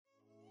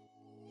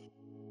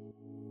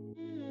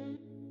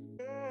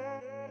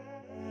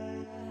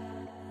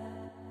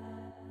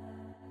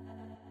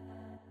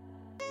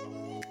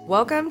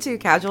Welcome to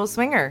Casual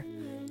Swinger.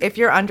 If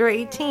you're under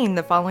 18,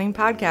 the following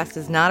podcast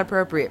is not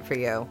appropriate for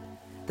you.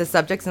 The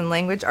subjects and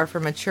language are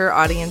for mature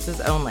audiences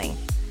only.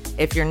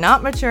 If you're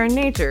not mature in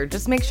nature,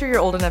 just make sure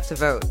you're old enough to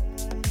vote.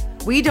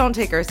 We don't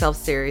take ourselves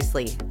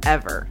seriously,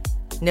 ever.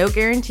 No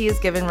guarantee is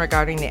given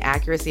regarding the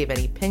accuracy of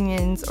any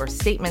opinions or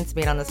statements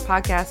made on this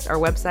podcast, our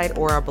website,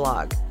 or our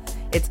blog.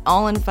 It's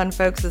all in fun,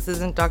 folks. This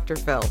isn't Dr.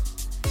 Phil.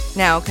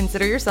 Now,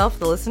 consider yourself,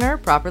 the listener,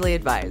 properly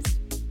advised.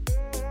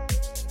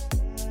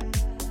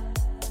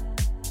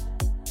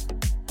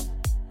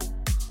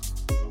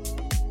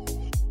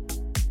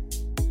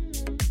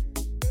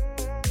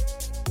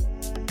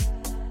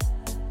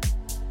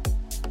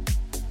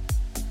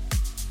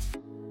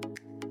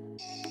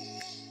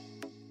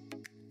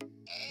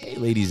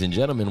 Ladies and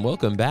gentlemen,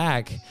 welcome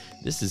back.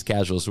 This is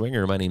Casual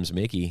Swinger. My name's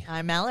Mickey.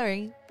 I'm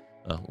Mallory.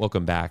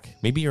 Welcome back.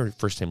 Maybe you're a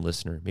first-time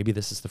listener. Maybe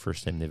this is the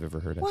first time they've ever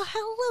heard us. Well,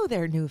 hello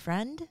there, new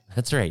friend.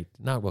 That's right.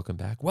 Not welcome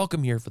back.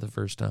 Welcome here for the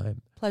first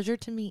time. Pleasure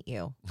to meet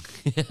you.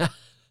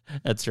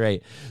 That's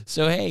right.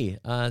 So, hey,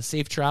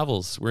 safe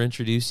travels. We're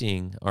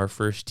introducing our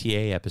first TA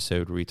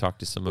episode where we talk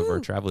to some of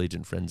our travel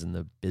agent friends in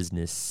the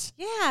business.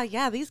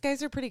 Yeah. These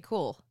guys are pretty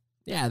cool.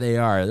 Yeah, they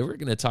are. We're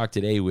going to talk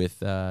today with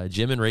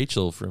Jim and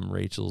Rachel from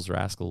Rachel's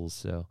Rascals.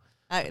 So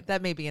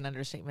that may be an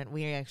understatement.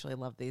 We actually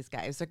love these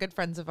guys. They're good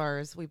friends of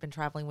ours. We've been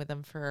traveling with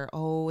them for,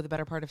 the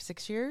better part of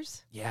 6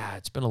 years. Yeah,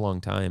 it's been a long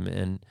time.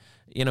 And,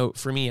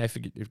 for me, I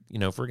figured,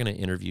 if we're going to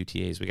interview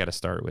TAs, we got to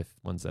start with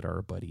ones that are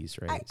our buddies,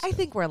 right? I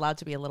think we're allowed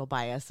to be a little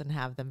biased and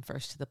have them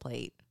first to the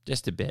plate.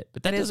 Just a bit.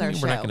 But that doesn't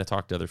mean we're not going to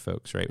talk to other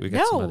folks, right? We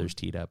got some others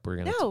teed up. We're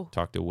going to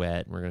talk to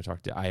Wet, and we're going to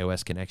talk to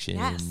iOS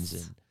Connections,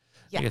 and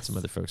we got some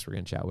other folks we're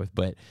going to chat with.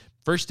 But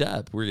first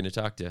up, we're going to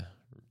talk to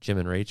Jim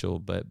and Rachel.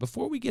 But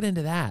before we get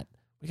into that,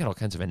 we got all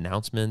kinds of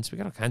announcements. We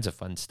got all kinds of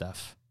fun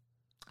stuff.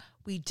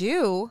 We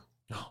do.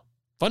 Oh,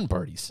 fun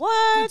parties.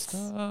 What?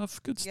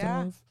 Good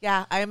stuff.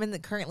 Yeah, I'm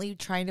currently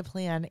trying to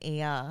plan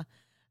a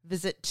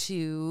visit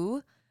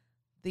to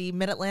the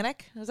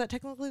Mid-Atlantic. Is that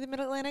technically the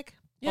Mid-Atlantic?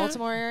 Yeah.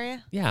 Baltimore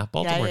area? Yeah,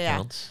 Baltimore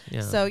counts.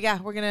 Yeah. So,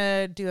 we're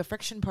going to do a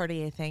friction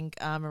party, I think,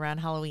 around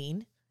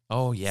Halloween.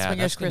 Oh, yeah.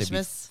 Swingers that's going to be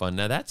Christmas. fun.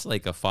 Now, that's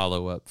like a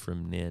follow-up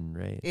from Nin,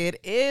 right? It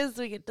is.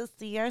 We get to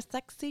see our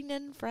sexy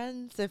Nin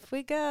friends if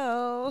we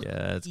go.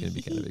 Yeah, it's going to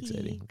be kind of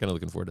exciting. I'm kind of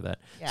looking forward to that.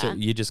 Yeah. So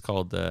you just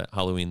called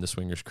Halloween the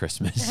Swingers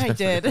Christmas. I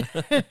did.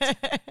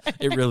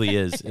 It really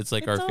is. It's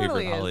like our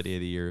totally favorite holiday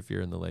of the year if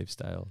you're in the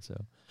lifestyle.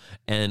 So,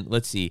 and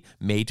let's see,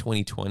 May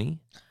 2020.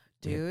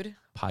 Dude.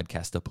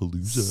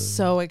 Podcastapalooza.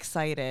 So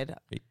excited.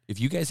 If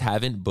you guys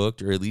haven't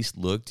booked or at least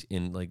looked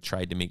and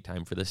tried to make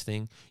time for this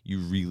thing, you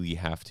really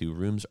have to.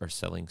 Rooms are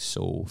selling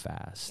so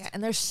fast. Yeah,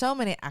 and there's so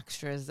many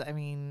extras. I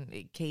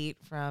mean, Kate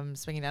from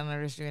Swinging Down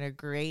Under is doing a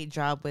great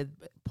job with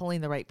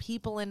pulling the right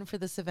people in for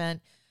this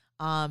event.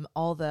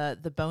 All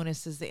the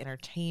bonuses, the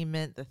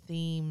entertainment, the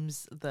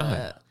themes,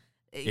 the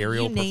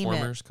aerial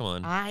performers. Come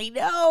on. I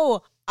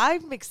know.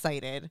 I'm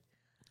excited.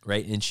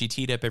 Right. And she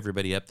teed up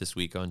everybody up this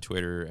week on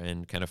Twitter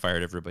and kind of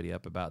fired everybody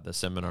up about the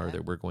seminar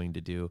that we're going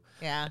to do.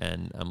 Yeah.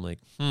 And I'm like,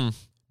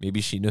 maybe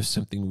she knows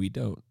something we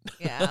don't.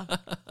 Yeah.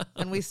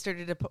 And we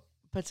started to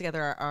put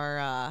together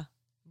our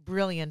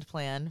brilliant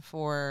plan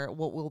for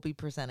what we'll be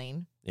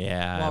presenting.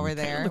 Yeah. While we're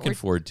there. Looking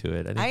forward to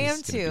it. I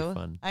am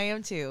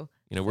too.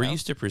 We're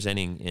used to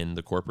presenting in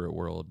the corporate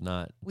world,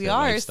 not we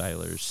are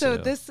lifestylers. So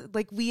this,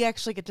 we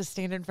actually get to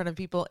stand in front of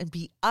people and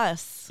be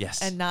us. Yes.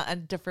 And not a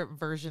different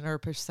version or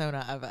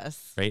persona of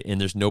us. Right.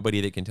 And there's nobody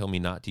that can tell me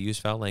not to use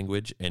foul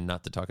language and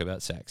not to talk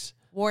about sex.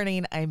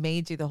 Warning, I may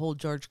do the whole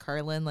George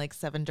Carlin,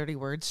 7 dirty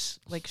words,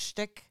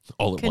 shtick.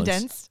 All at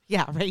condensed. Once.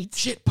 Yeah, right.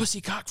 Shit,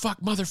 pussy, cock, fuck,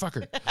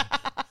 motherfucker.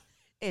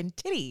 And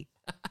titty.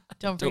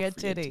 Don't forget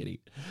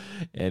titty.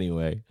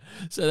 Anyway,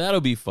 so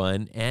that'll be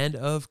fun. And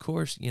of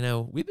course,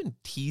 we've been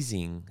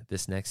teasing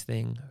this next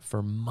thing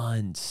for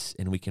months,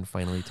 and we can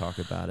finally talk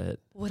about it.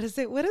 What is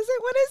it?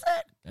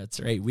 That's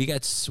right. We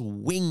got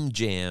Swing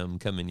Jam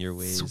coming your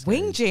way.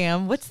 Swing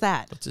Jam? What's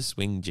that? What's a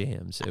Swing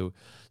Jam? So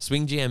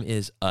Swing Jam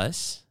is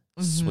us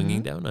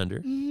swinging down under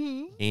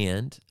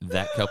and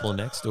that couple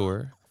next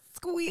door.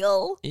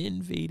 Squeal.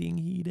 Invading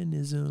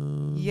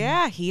hedonism.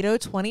 Yeah, Hedo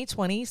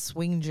 2020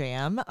 Swing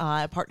Jam,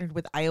 partnered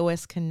with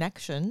iOS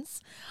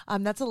Connections.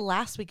 That's the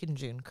last week in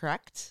June,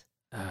 correct?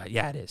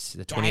 Yeah, it is.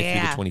 The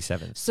 20th through the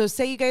 27th. So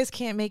say you guys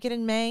can't make it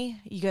in May.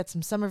 You got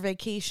some summer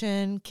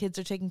vacation. Kids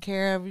are taken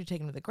care of. You're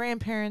taking them to the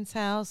grandparents'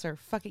 house. Or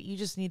fuck it, you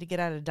just need to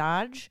get out of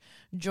Dodge.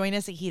 Join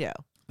us at Hedo.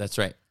 That's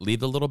right.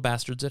 Leave the little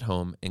bastards at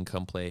home and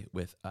come play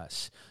with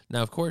us.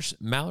 Now, of course,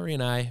 Mallory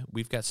and I,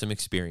 we've got some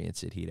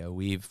experience at Hedo.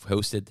 We've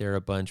hosted there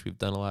a bunch. We've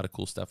done a lot of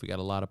cool stuff. We got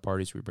a lot of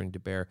parties we bring to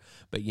bear.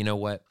 But you know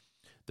what?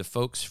 The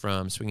folks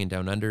from Swinging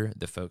Down Under,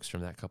 the folks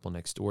from that couple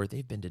next door,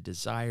 they've been to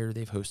Desire.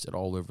 They've hosted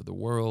all over the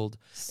world.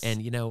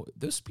 And,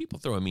 those people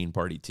throw a mean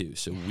party too.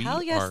 So we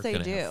are going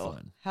to have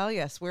fun. Hell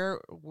yes.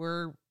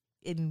 We're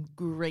in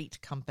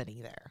great company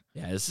there.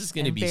 Yeah, this is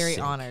going to be very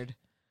sick. Honored.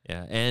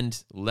 Yeah,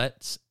 and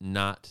let's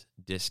not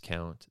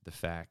discount the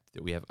fact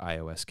that we have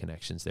iOS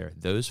Connections there.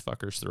 Those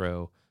fuckers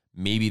throw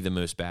maybe the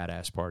most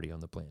badass party on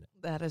the planet.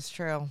 That is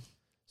true.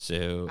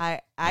 So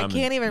I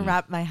can't even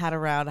wrap my head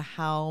around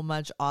how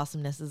much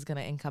awesomeness is going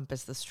to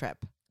encompass this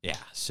trip. Yeah,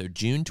 so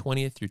June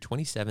 20th through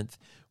 27th,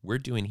 we're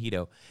doing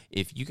Hedo.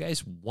 If you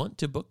guys want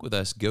to book with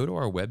us, go to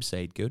our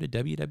website, go to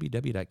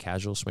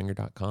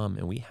www.casualswinger.com,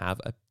 and we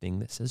have a thing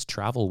that says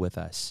travel with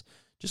us.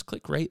 Just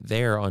click right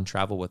there on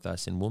travel with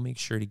us, and we'll make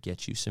sure to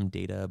get you some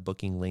data,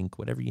 booking link,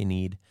 whatever you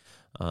need,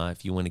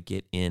 if you want to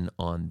get in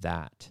on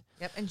that.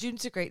 Yep, and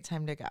June's a great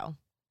time to go.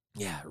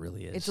 Yeah, it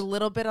really is. It's a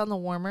little bit on the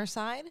warmer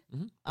side.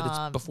 Mm-hmm. But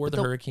it's before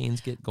the hurricanes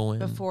get going.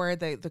 Before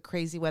the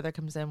crazy weather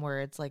comes in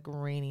where it's like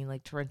raining,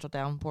 like torrential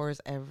downpours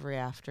every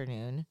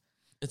afternoon.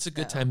 It's a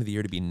good time of the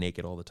year to be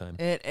naked all the time.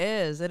 It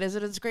is. It is.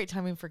 It's great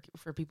timing for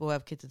people who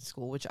have kids in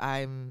school, which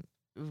I'm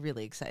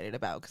really excited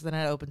about because then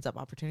it opens up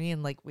opportunity.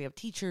 And like we have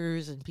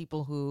teachers and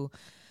people who,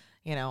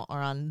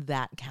 are on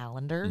that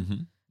calendar.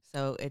 Mm-hmm.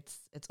 So it's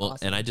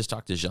awesome. And I just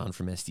talked to Jean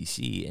from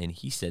SDC, and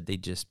he said they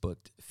just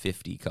booked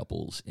 50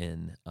 couples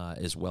in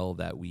as well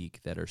that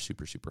week that are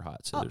super, super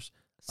hot.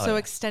 So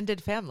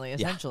extended family,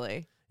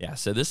 essentially. Yeah,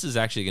 so this is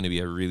actually going to be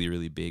a really,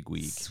 really big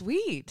week.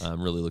 Sweet.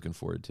 I'm really looking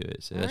forward to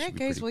it. So all right,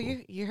 guys. Well, cool.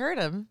 you heard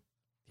him.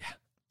 Yeah,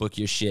 book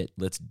your shit.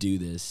 Let's do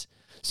this.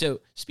 So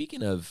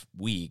speaking of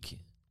week,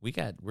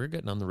 we're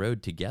getting on the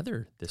road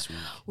together this week.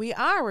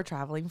 We're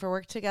traveling for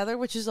work together,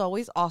 which is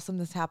always awesome.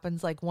 This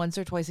happens like once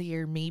or twice a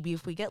year, maybe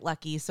if we get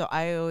lucky. So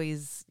I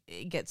always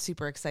get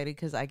super excited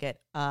because I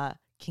get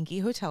kinky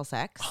hotel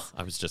sex.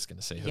 I was just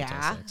gonna say hotel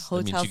sex.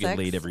 Hotel that means you get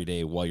laid every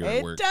day while you're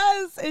at work.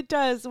 It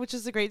does, which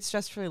is a great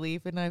stress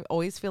relief. And I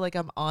always feel like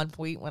I'm on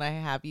point when I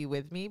have you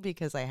with me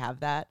because I have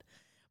that.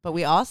 But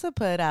we also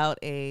put out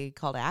a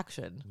call to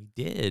action. We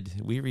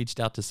did. We reached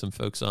out to some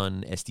folks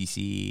on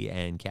SDC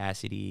and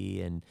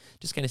Cassidy and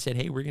just kind of said,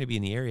 hey, we're going to be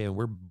in the area and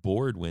we're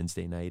bored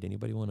Wednesday night.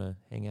 Anybody want to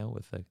hang out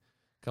with a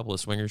couple of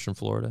swingers from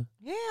Florida?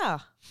 Yeah.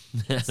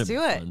 Let's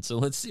do it. So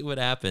let's see what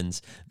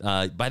happens.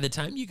 By the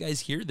time you guys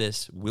hear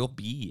this, we'll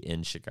be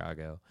in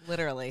Chicago.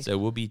 Literally. So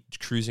we'll be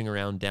cruising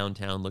around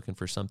downtown looking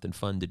for something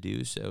fun to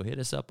do. So hit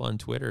us up on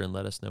Twitter and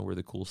let us know where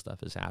the cool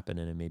stuff is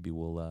happening. And maybe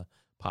we'll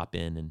pop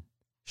in and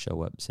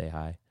show up and say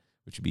hi,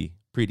 which would be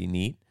pretty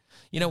neat.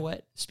 You know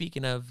what?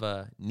 Speaking of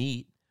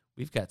neat,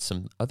 we've got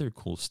some other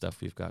cool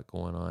stuff we've got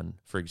going on.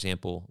 For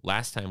example,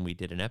 last time we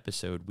did an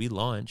episode, we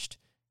launched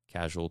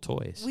Casual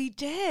Toys. We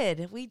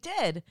did.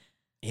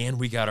 And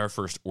we got our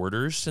first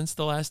orders since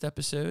the last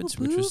episodes,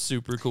 which was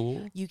super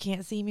cool. You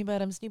can't see me,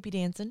 but I'm Snoopy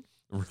dancing.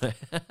 Right.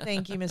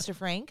 Thank you, Mr.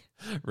 Frank.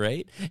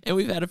 Right. And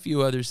we've had a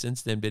few others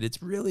since then, but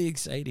it's really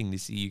exciting to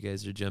see you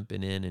guys are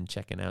jumping in and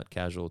checking out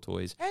Casual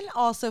Toys. And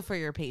also for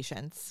your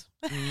patience.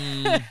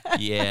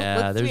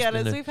 Yeah. Let's be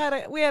honest,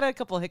 we had a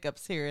couple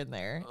hiccups here and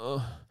there.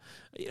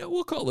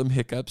 We'll call them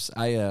hiccups.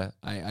 I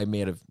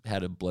may have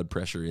had a blood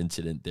pressure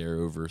incident there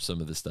over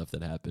some of the stuff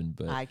that happened,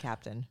 but Aye,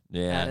 Captain.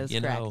 Yeah, that is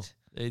correct.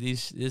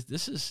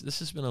 This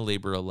has been a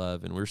labor of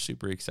love, and we're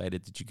super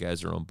excited that you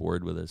guys are on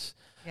board with us.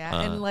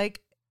 Yeah, and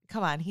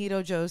come on,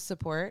 Hito Joe's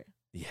support.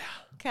 Yeah.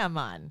 Come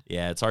on.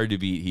 Yeah, it's hard to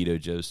beat Hito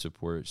Joe's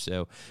support.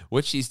 So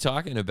what she's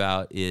talking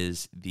about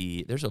is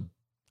there's a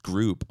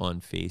group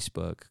on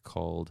Facebook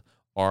called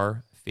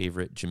Our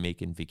Favorite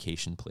Jamaican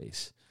Vacation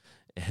Place.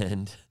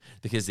 And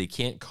because they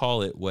can't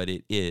call it what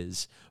it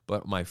is,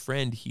 but my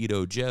friend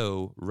Hito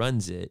Joe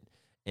runs it.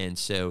 And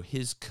so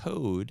his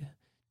code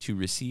to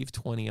receive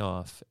 20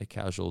 off at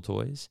Casual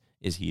Toys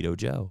is Hito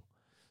Joe.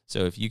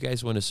 So if you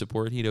guys want to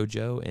support Hito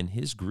Joe and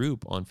his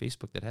group on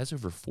Facebook that has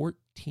over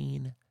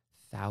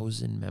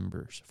 14,000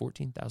 members,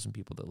 14,000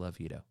 people that love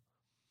Hito.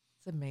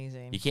 It's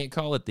amazing. You can't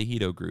call it the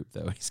Hito group,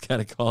 though. He's got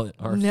to call it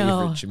Our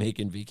Favorite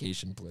Jamaican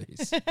Vacation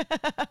Place.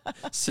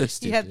 So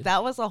stupid. Yeah,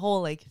 that was a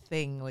whole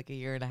thing a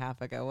year and a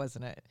half ago,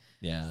 wasn't it?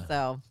 Yeah.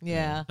 So,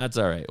 yeah. That's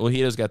all right. Well,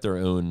 Hito's got their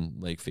own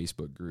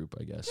Facebook group,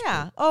 I guess.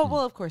 Yeah.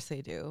 Well, of course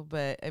they do.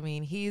 But, I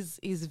mean, he's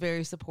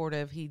very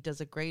supportive. He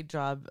does a great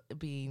job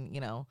being,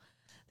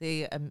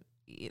 the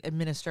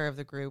administrator of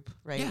the group,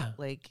 right? Yeah.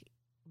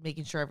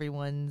 Making sure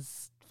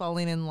everyone's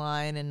falling in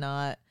line and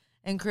not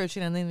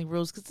encroaching on any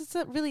rules, because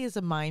it really is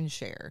a mind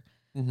share.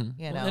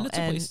 Mm-hmm. And it's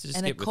a place to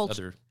just get with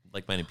other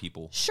like-minded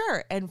people.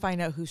 Sure, and find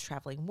out who's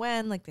traveling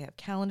when. They have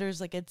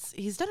calendars.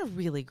 He's done a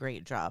really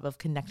great job of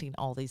connecting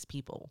all these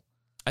people.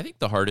 I think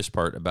the hardest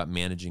part about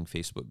managing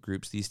Facebook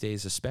groups these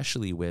days,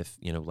 especially with,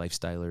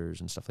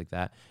 lifestylers and stuff like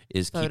that,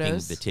 is Photos.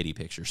 Keeping the titty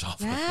pictures off.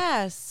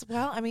 Yes.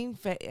 Well, I mean,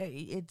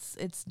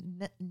 it's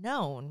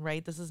known,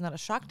 right? This is not a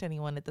shock to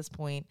anyone at this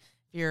point.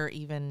 If you're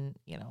even,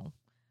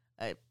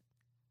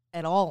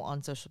 at all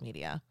on social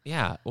media.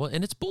 Yeah. Well,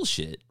 and it's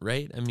bullshit,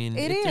 right? I mean,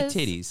 they're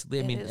titties.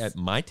 I mean,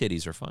 my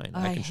titties are fine.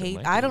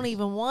 I don't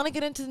even want to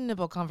get into the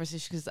nipple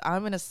conversation because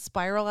I'm going to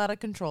spiral out of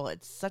control.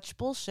 It's such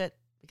bullshit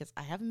because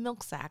I have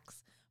milk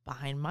sacs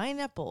behind my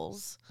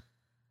nipples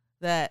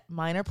that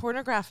mine are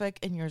pornographic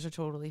and yours are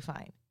totally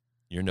fine.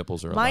 Your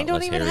nipples are mine a lot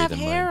don't even have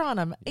hair mine. on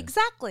them. Yeah.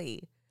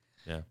 Exactly.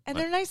 Yeah. And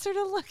they're nicer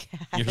to look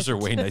at. Yours are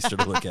way nicer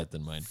to look at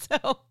than mine.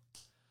 So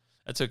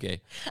That's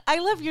okay. I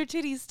love your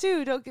titties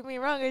too. Don't get me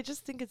wrong. I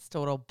just think it's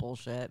total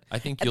bullshit. I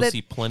think And you'll then-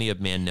 see plenty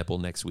of man nipple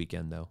next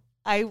weekend, though.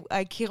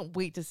 I can't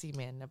wait to see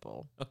man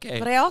nipple. Okay.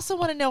 But I also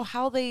want to know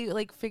how they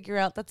like figure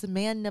out that's a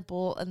man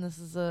nipple and this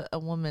is a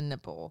woman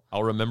nipple.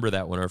 I'll remember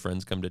that when our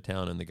friends come to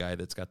town and the guy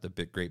that's got the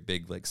great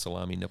big like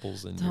salami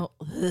nipples and So,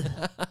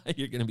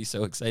 you're going to be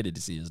so excited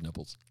to see his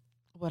nipples.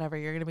 whatever,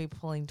 you're gonna be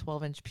pulling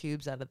 12-inch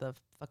pubes out of the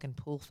fucking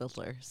pool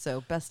filter.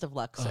 So best of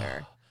luck,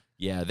 sir.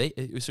 Yeah,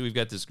 so we've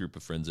got this group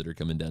of friends that are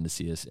coming down to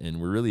see us,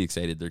 and we're really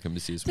excited they're coming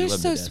to see us. We They're love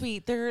so them to death.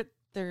 sweet.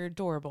 They're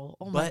adorable.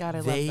 Oh But my god, I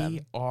love they them.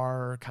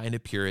 are kind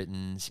of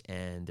Puritans,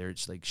 and they're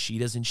just like, she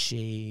doesn't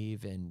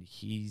shave, and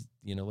he,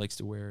 likes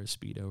to wear a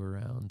Speedo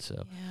around.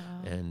 So,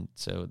 Yeah. and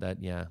so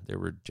there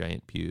were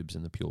giant pubes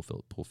in the pool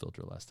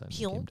filter last time.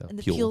 Pule? They came down. In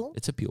the pule?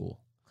 It's a pule.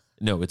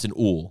 No, it's an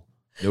ool.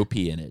 No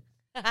pee in it.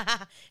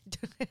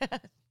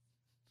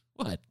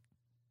 What?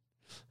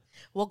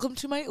 Welcome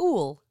to my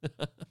ool.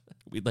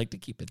 We'd like to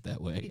keep it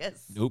that way.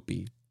 Yes. No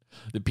pee.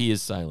 The pee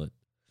is silent.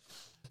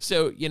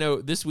 So,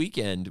 this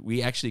weekend,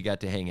 we actually got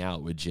to hang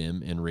out with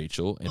Jim and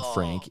Rachel and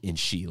Frank and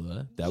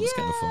Sheila. That was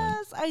kind of fun.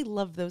 Yes, I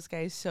love those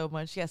guys so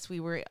much. Yes, we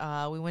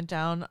went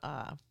down,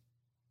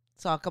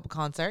 saw a couple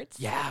concerts.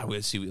 Yeah,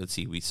 let's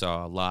see. We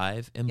saw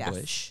Live and Yes.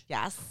 Bush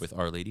Yes. with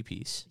Our Lady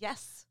Peace.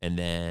 Yes. And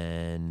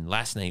then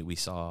last night we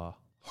saw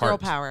Girl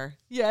Heart. Power.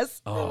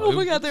 Yes. Oh, Oh,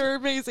 my it God, was- they were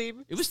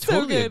amazing. It was So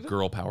totally a good.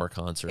 girl power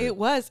concert. It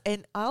was.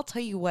 And I'll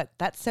tell you what,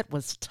 that set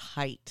was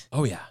tight.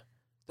 Oh, yeah.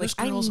 Those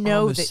Like, I girls are know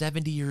almost that-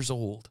 70 years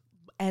old.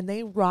 And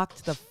they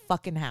rocked the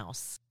fucking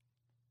house.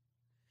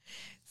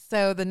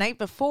 So the night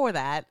before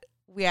that,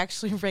 we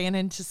actually ran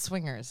into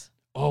swingers.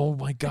 Oh,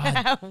 my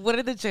God. What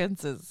are the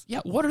chances?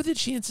 Yeah, what are the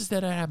chances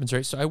that happens,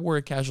 right? So I wore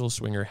a casual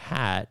swinger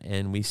hat,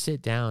 and we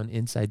sit down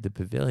inside the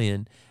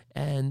pavilion,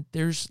 and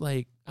there's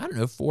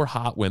 4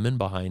 hot women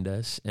behind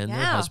us, and their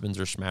Yeah. husbands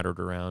are smattered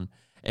around.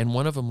 And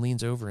one of them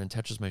leans over and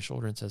touches my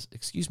shoulder and says,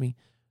 "Excuse me,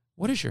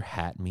 what does your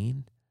hat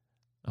mean?"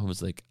 I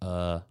was like,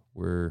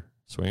 we're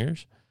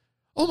swingers?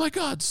 Oh my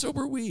God, so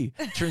were we.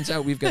 Turns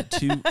out we've got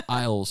 2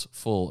 aisles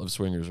full of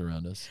swingers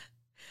around us.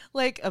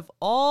 Like, of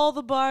all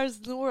the bars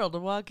in the world to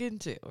walk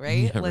into,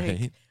 right? Yeah, like,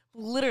 right.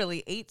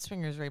 literally 8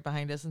 swingers right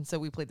behind us. And so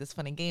we played this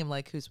funny game,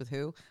 like, who's with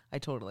who? I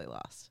totally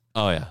lost.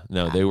 Oh yeah,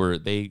 no,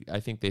 I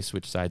think they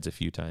switched sides a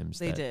few times.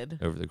 They did.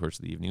 over the course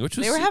of the evening, which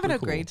was They were having super a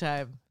cool. great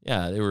time.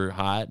 Yeah, they were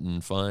hot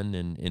and fun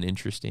and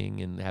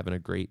interesting and having a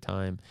great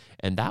time.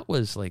 And that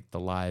was like the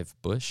live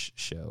Bush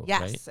show,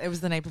 Yes, right? it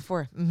was the night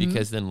before. Mhm.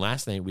 Because then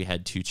last night we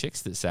had 2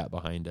 chicks that sat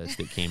behind us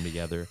that came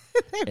together.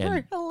 they and-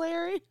 were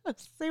hilarious.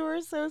 They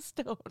were so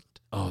stoned.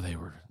 Oh, they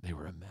were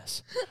a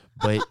mess.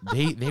 But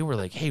they were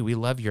like, "Hey, we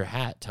love your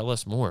hat. Tell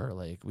us more.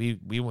 Like we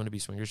want to be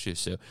swingers too."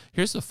 So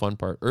here's the fun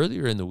part.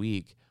 Earlier in the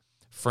week,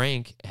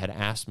 Frank had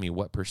asked me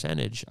what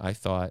percentage I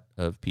thought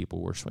of people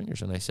were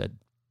swingers, and I said,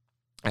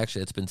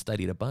 actually, it's been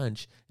studied a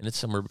bunch, and it's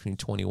somewhere between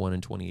 21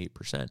 and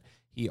 28%.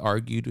 He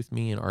argued with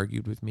me.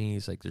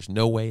 He's like, "There's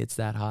no way it's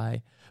that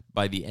high."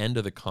 By the end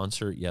of the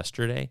concert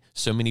yesterday,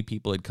 so many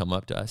people had come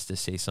up to us to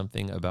say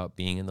something about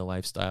being in the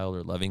lifestyle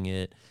or loving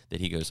it that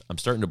he goes, "I'm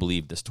starting to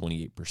believe this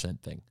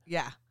 28% thing,"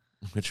 Yeah.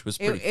 which was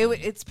pretty funny.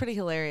 It's pretty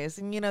hilarious.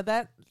 And,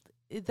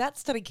 that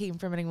study came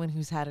from anyone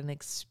who's had an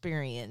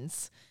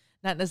experience,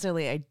 not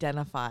necessarily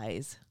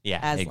identifies Yeah,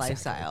 as exactly.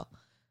 lifestyle.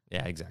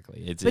 Yeah,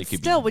 exactly. But it could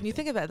still, be when you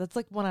think about it, that's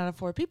like 1 out of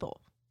 4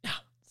 people. Yeah.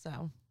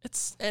 So,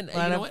 it's and One you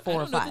know out of what? 4 I or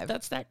don't know that 5.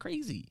 that's that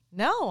crazy.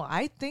 no,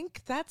 I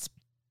think that's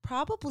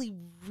probably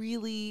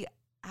really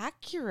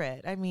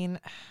accurate. I mean,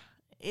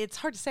 it's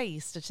hard to say.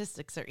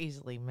 Statistics are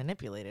easily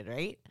manipulated,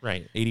 right?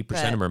 Right. 80%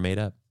 of them are made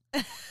up.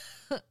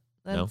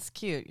 That's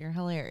cute. You're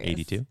hilarious.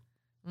 82.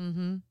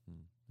 Mm-hmm.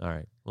 All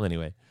right. Well,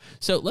 anyway,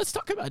 so let's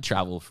talk about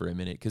travel for a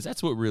minute because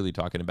that's what we're really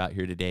talking about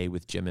here today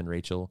with Jim and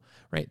Rachel,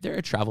 right? They're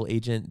a travel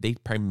agent. They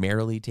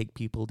primarily take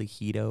people to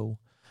Hedo.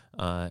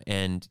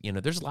 And,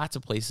 there's lots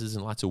of places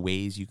and lots of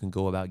ways you can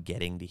go about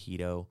getting to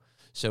Hedo.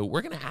 So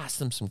we're going to ask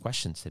them some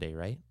questions today,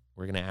 right?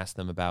 We're going to ask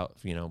them about,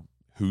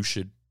 who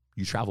should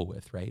you travel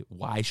with, right?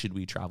 Why should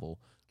we travel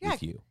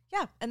with you?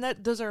 Yeah, and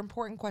those are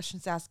important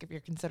questions to ask if you're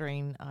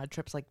considering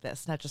trips like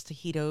this, not just to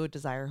Hedo,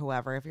 Desire,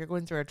 whoever. If you're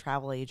going through a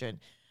travel agent,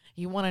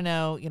 you want to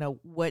know,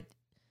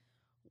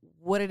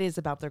 what it is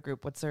about their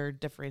group. What's their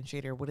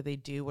differentiator? What do they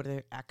do? What are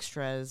their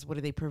extras? What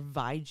do they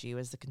provide you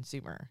as the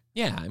consumer?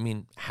 Yeah, I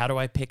mean, how do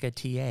I pick a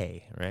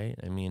TA, right?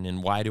 I mean,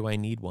 and why do I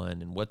need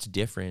one? And what's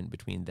different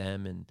between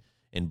them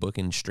and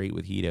booking straight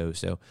with Hedo?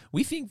 So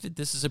we think that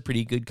this is a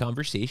pretty good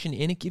conversation,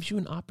 and it gives you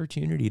an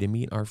opportunity to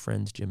meet our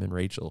friends Jim and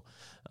Rachel.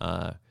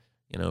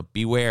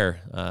 Beware.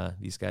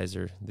 These guys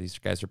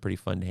are pretty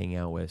fun to hang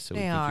out with, so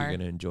we think you're going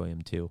to enjoy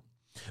them too.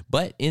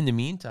 But in the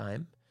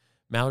meantime,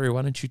 Mallory,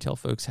 why don't you tell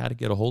folks how to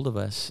get a hold of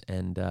us,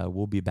 and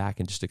we'll be back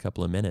in just a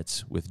couple of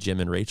minutes with Jim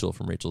and Rachel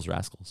from Rachel's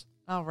Rascals.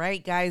 All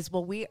right, guys.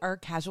 Well, we are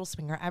Casual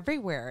Swinger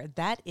everywhere.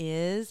 That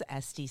is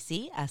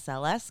STC,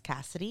 SLS,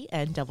 Cassidy,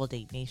 and Double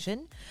Date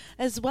Nation,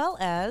 as well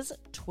as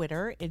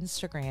Twitter,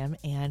 Instagram,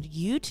 and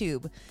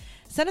YouTube.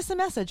 send us a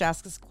message,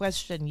 ask us a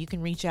question. You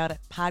can reach out at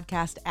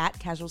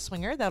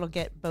podcast@casualswinger. That'll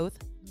get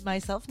both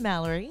myself,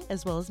 Mallory,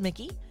 as well as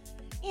Mickey.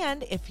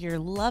 And if you're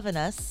loving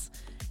us,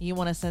 you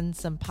want to send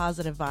some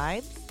positive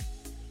vibes,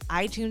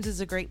 iTunes is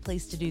a great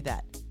place to do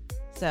that.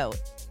 So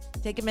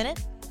take a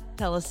minute,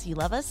 tell us you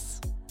love us,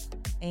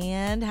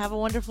 and have a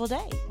wonderful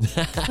day.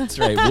 That's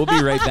right. We'll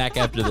be right back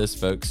after this,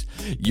 folks.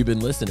 You've been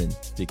listening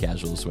to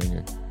Casual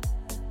Swinger.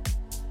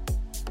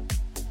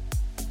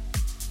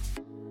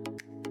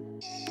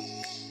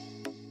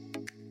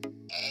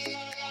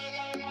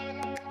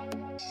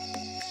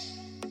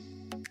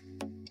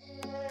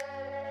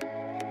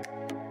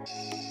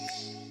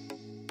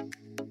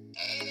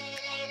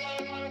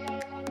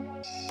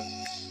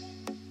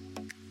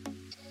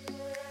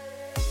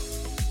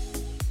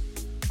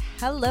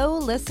 Hello,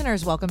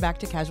 listeners. Welcome back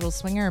to Casual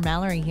Swinger.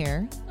 Mallory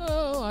here.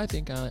 Oh, I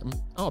think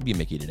I'll be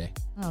Mickey today.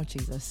 Oh,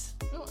 Jesus.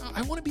 No,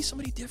 I want to be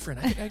somebody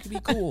different. I think I could be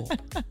cool.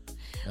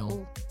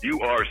 No. You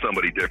are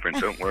somebody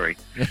different. Don't worry.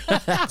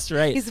 That's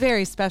right. He's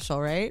very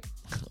special, right?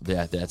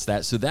 Yeah, that's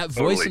that. So that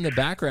voice in the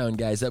background,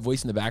 guys, that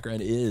voice in the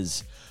background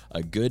is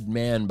a good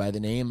man by the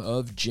name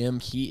of Jim.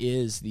 He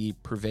is the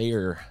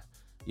purveyor,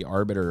 the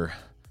arbiter,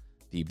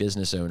 the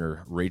business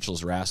owner,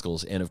 Rachel's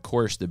Rascals. And of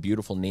course, the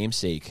beautiful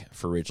namesake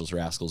for Rachel's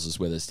Rascals is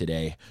with us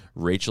today.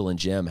 Rachel and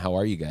Jim, how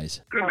are you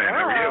guys? Good, man.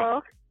 How are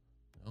you?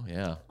 Oh,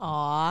 yeah.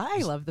 Aw,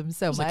 I love them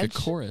so much. Like a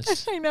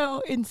chorus. I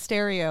know, in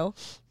stereo.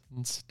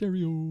 In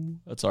stereo.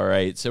 That's all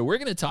right. So we're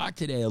going to talk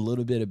today a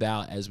little bit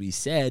about, as we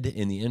said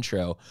in the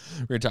intro,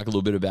 we're going to talk a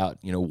little bit about,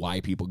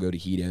 why people go to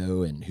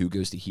Hedo and who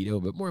goes to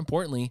Hedo, but more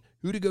importantly,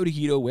 who to go to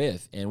Hedo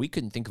with. And we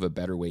couldn't think of a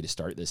better way to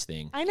start this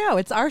thing. I know,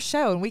 it's our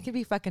show and we can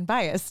be fucking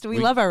biased. We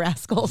love our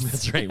Rascals.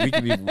 That's right. We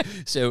can be.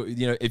 So,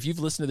 if you've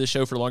listened to the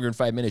show for longer than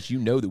 5 minutes, you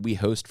know that we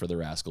host for the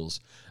Rascals.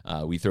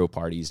 We throw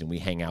parties and we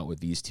hang out with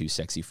these two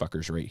sexy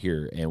fuckers right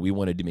here. And we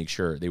wanted to make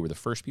sure they were the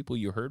first people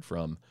you heard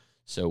from.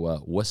 So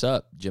what's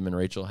up, Jim and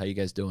Rachel? How you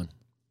guys doing?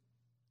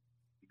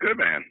 Good,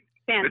 man.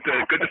 Fantastic.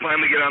 It's good to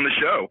finally get on the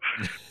show.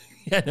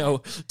 Yeah,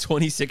 no,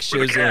 26 Or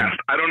the shows in. cast.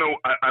 I don't know.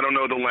 I don't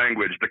know the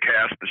language. The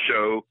cast, the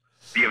show,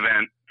 the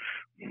event.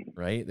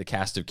 Right? The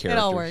cast of characters.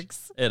 It all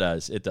works. It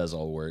does. It does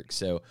all work.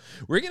 So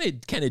we're going to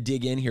kind of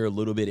dig in here a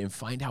little bit and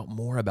find out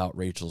more about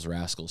Rachel's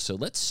Rascals. So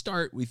let's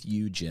start with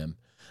you, Jim.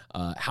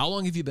 How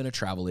long have you been a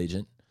travel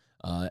agent?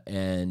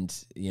 And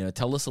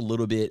tell us a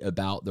little bit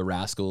about the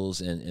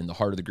Rascals and the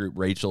heart of the group.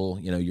 Rachel,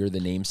 you're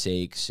the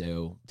namesake,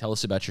 so tell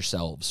us about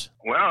yourselves.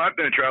 Well, I've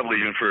been a travel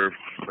agent for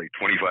like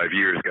 25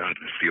 years. God,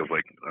 this feels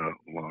like a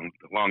long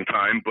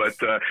time. But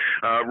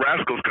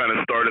Rascals kind of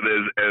started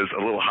as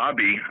a little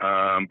hobby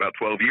about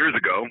 12 years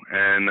ago,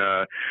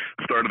 and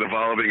started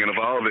evolving.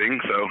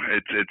 So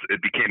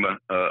it became a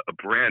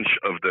branch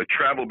of the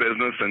travel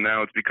business, and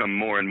now it's become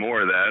more and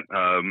more of that.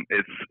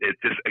 It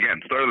just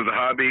again started as a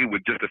hobby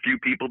with just a few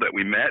people that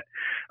we met,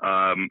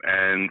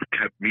 and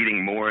kept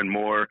meeting more and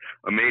more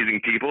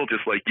amazing people,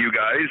 just like you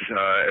guys,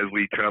 as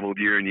we traveled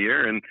year and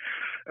year, and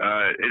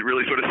it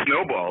really sort of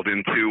snowballed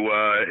into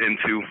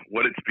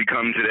what it's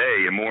become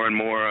today. And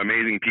more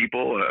amazing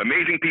people.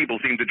 Amazing people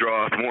seem to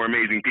draw more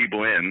amazing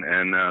people in,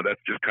 and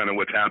that's just kind of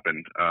what's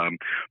happened.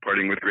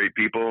 Partying with great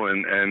people,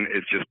 and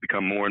it's just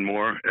become more and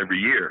more every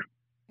year.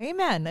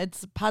 Amen.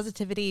 It's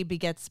positivity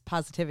begets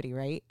positivity,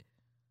 right?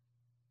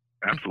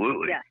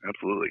 Absolutely. Yeah.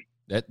 Absolutely.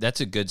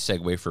 That's a good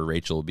segue for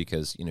Rachel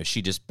because,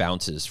 she just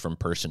bounces from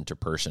person to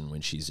person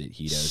when she's at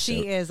Hedo.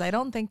 She is. I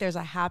don't think there's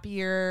a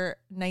happier,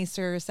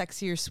 nicer,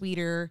 sexier,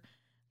 sweeter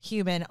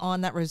human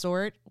on that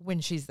resort when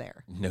she's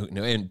there. No,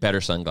 and better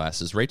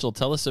sunglasses. Rachel,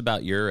 tell us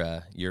about your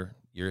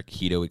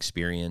Hedo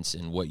experience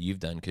and what you've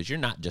done, because you're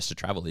not just a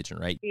travel agent,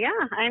 right? Yeah,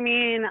 I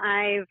mean,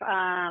 I've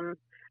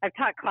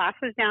taught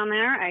classes down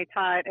there. I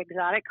taught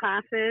exotic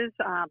classes,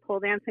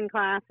 pole dancing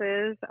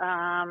classes.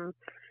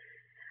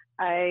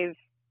 I've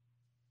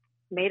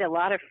made a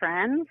lot of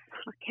friends,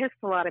 kissed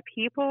a lot of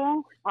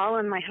people, all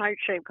in my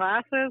heart-shaped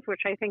glasses, which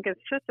I think is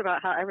just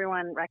about how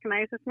everyone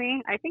recognizes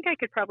me. I think I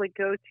could probably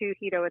go to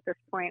Hedo at this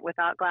point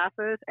without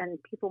glasses,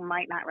 and people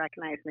might not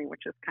recognize me,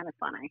 which is kind of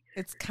funny.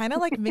 It's kind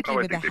of like Mickey I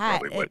with a think they hat.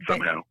 probably would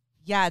somehow.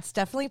 Yeah, it's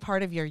definitely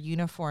part of your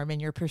uniform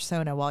and your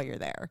persona while you're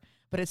there.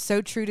 But it's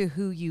so true to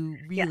who you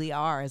really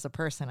are as a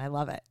person. I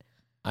love it.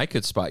 I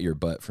could spot your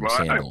butt from Well,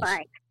 sandals.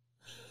 Right.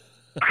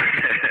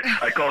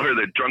 I call her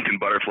the drunken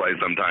butterfly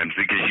sometimes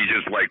because she's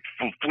just like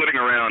flitting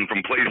around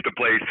from place to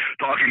place,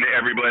 talking to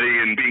everybody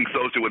and being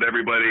social with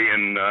everybody.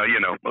 And,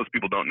 most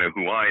people don't know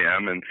who I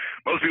am. And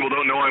most people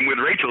don't know I'm with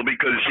Rachel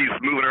because she's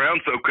moving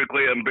around so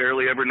quickly I'm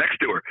barely ever next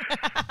to her.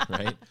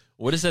 Right?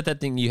 What is that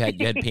thing you had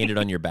painted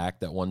on your back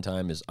that one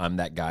time is I'm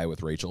that guy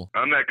with Rachel?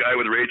 I'm that guy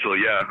with Rachel,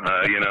 yeah.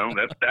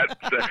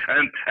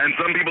 And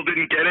some people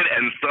didn't get it,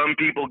 and some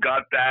people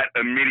got that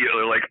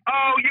immediately, like,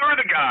 oh, you're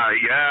the guy.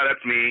 Yeah,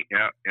 that's me.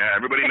 Yeah.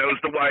 Everybody knows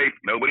the wife.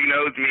 Nobody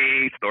knows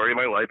me. Story of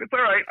my life. It's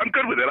all right. I'm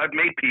good with it. I've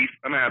made peace.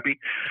 I'm happy.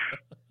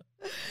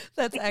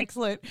 That's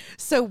excellent.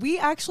 So we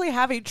actually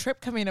have a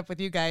trip coming up with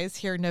you guys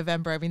here in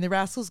November. I mean, the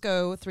Rascals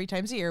go 3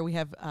 times a year. We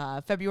have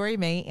February,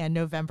 May, and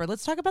November.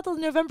 Let's talk about the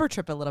November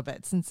trip a little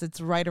bit since it's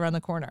right around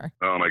the corner.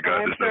 Oh, my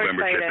God. This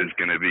November trip is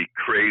going to be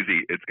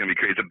crazy. It's going to be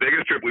crazy. It's the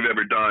biggest trip we've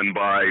ever done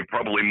by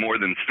probably more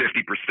than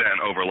 50%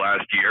 over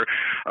last year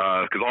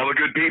because all the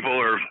good people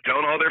are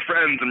telling all their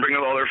friends and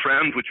bringing all their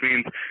friends, which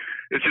means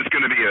it's just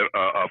going to be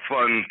a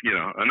fun,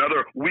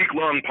 another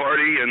week-long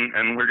party,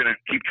 and we're going to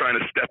keep trying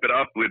to step it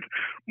up with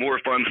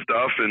more fun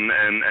stuff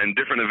and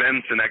different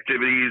events and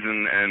activities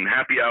and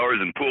happy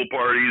hours and pool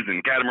parties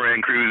and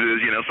catamaran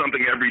cruises,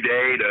 something every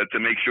day to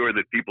make sure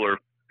that people are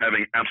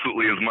having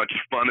absolutely as much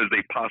fun as they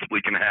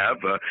possibly can have.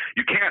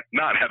 You can't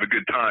not have a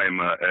good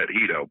time at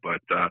Hedo, but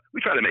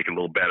we try to make it a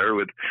little better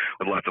with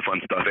lots of fun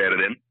stuff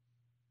added in.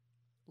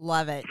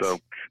 Love it. So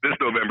this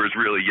November is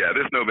really,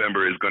 this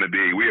November is going to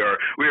be, we are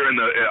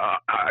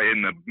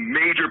in the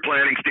major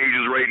planning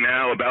stages right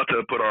now, about to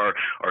put our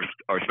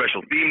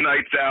special theme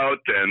nights out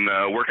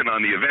and working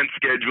on the event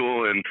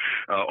schedule and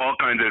all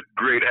kinds of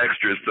great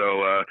extras.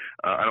 So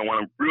I don't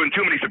want to ruin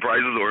too many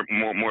surprises, or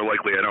more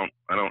likely I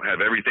don't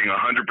have everything 100%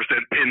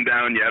 pinned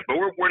down yet, but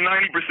we're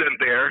 90%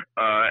 there.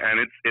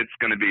 And it's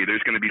going to be,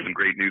 there's going to be some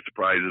great new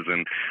surprises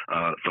and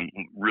some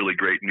really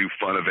great new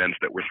fun events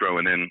that we're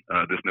throwing in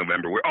this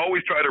November. We're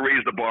always trying to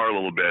raise the bar a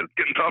little bit. It's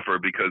getting tougher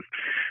because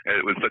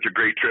it was such a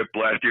great trip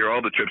last year.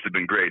 All the trips have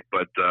been great,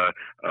 but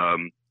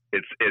we're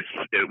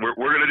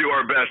going to do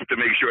our best to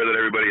make sure that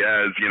everybody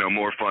has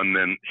more fun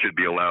than should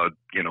be allowed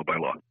by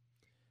law.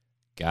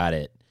 Got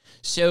it.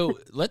 So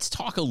let's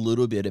talk a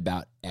little bit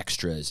about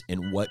extras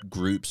and what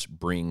groups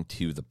bring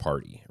to the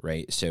party,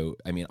 right? So,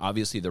 I mean,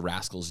 obviously the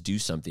Rascals do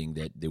something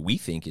that we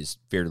think is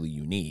fairly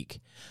unique,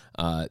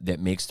 that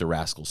makes the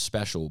Rascals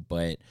special.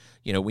 But,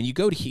 when you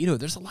go to Hedo,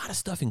 there's a lot of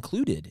stuff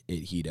included at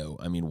Hedo.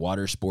 I mean,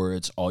 water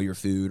sports, all your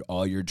food,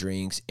 all your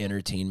drinks,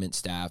 entertainment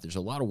staff. There's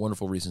a lot of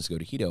wonderful reasons to go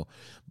to Hedo.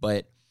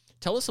 But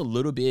tell us a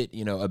little bit,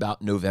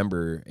 about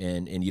November,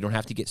 and you don't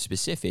have to get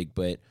specific,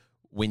 but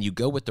when you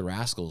go with the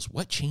Rascals,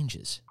 what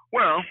changes?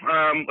 Well,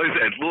 like I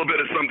said, it's a little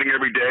bit of something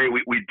every day.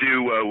 We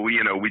do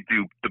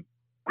the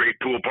great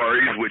pool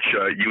parties, which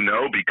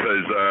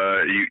because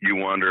you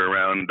wander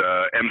around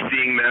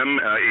emceeing them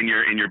in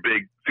your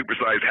big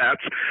supersized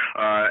hats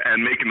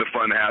and making the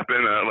fun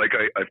happen. Like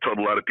I've told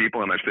a lot of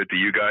people, and I've said to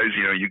you guys,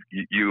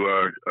 you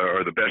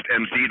are the best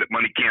MC that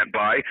money can't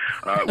buy.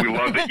 We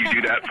love that you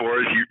do that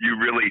for us. You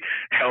really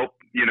help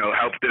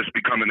this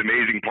become an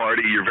amazing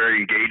party. You're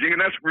very engaging,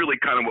 and that's really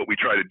kind of what we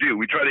try to do.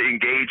 We try to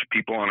engage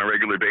people on a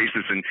regular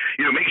basis and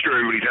make sure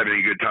everybody's having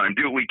a good time.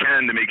 Do what we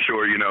can to make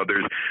sure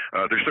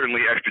there's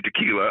certainly extra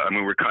tequila. I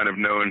mean, we're kind of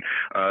known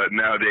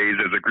nowadays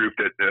as a group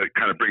that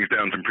kind of brings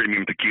down some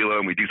premium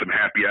tequila, and we do some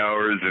happy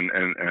hours and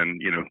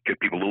get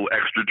people a little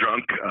extra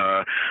drunk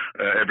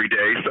every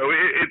day. So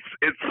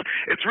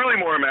it's really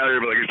more a matter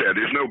of, like I said,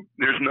 there's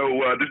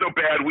no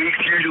bad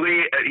weeks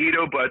usually at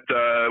Hedo, but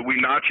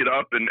we notch it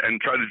up and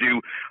try to do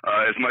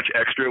as much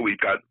extra. We've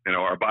got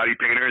our body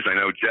painters. I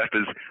know Jeff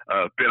has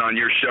been on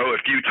your show a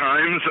few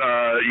times.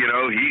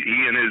 He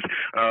and his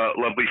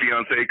lovely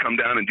fiance come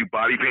down and do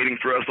body painting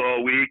for us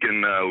all week,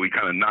 and we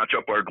kind of notch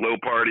up our glow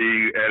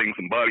party, adding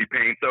some body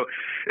paint. So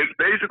it's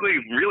basically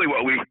really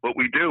what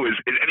we do is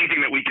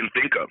anything that we can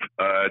think of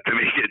to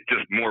make it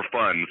just more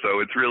fun. So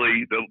it's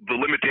really the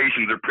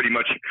limitations are pretty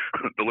much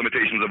the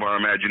limitations of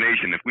our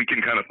imagination. If we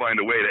can kind of find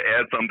a way to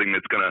add something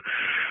that's going to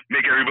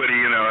make everybody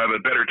have a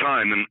better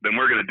time, then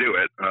we're going to do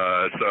it.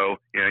 So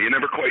you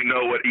never quite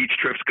know what each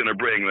trip's going to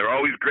bring. They're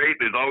always great.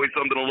 There's always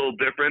something a little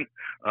different.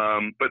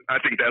 But I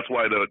think that's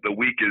why the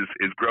week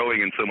is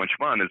growing and so much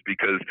fun, is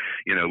because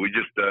we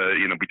just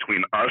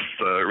between us,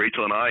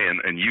 Rachel and I,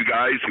 and you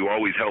guys who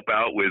always help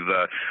out with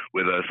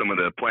some of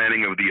the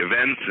planning of the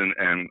events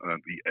and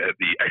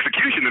the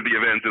execution of the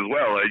events as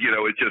well.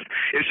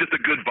 It's just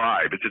a good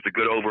vibe. It's just a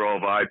good overall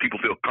vibe. People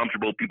feel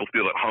comfortable. People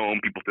feel at home.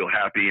 People feel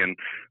happy, and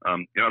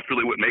that's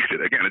really what makes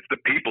it. Again, it's the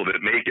people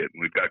that make it.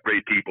 We've got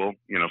great people,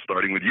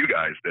 starting with you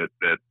guys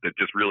that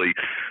just really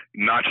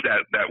notch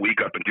that week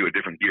up into a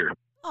different gear.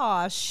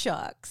 Aw,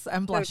 shucks.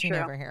 I'm blushing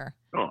over here.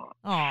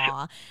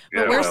 Aw.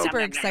 But Yeah, we're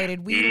super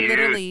excited.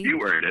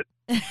 You earned it.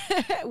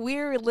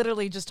 We're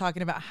literally just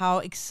talking about how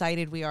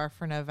excited we are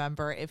for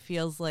November. It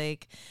feels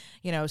like,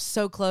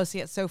 so close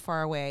yet so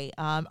far away.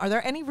 Are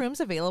there any rooms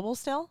available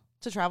still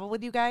to travel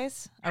with you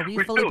guys? Are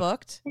we fully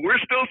booked? We're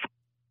still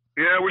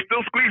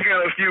squeezing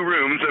out a few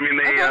rooms. I mean,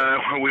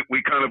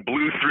 we kind of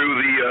blew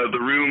through the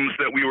rooms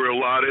that we were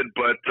allotted,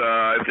 but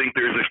I think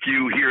there's a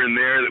few here and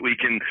there that we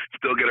can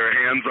still get our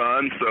hands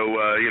on. So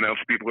if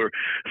people are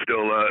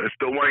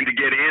still wanting to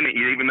get in,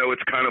 even though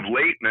it's kind of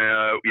late,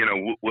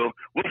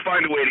 we'll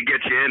find a way to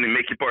get you in and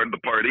make you part of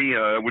the party.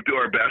 We'll do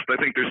our best. I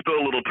think there's still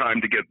a little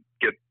time to get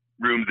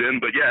rooms in,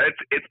 but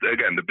it's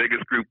again the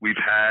biggest group we've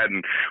had,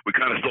 and we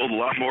kind of sold a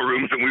lot more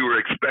rooms than we were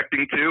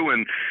expecting to,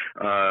 and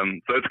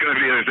so it's going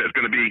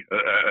to be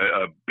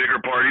a bigger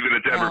party than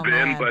it's ever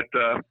been, but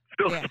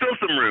Still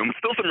some room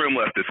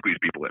left to squeeze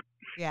people in.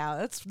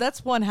 Yeah,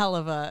 that's one hell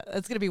of a.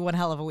 It's going to be one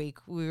hell of a week.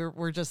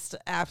 We're just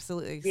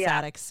absolutely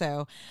ecstatic. Yeah.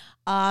 So,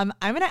 I'm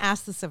going to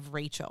ask this of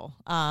Rachel.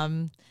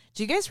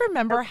 Do you guys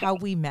remember how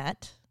we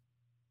met?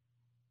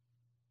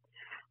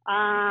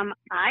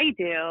 I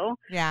do.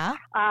 Yeah.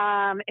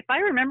 If I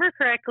remember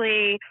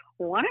correctly,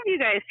 one of you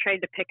guys tried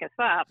to pick us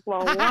up.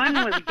 Well, one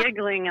was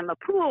giggling in the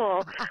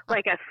pool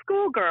like a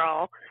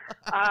schoolgirl.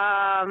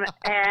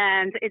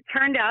 And it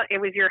turned out it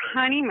was your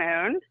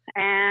honeymoon.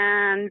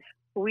 And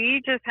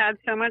we just had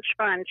so much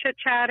fun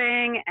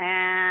chit-chatting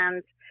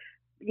and,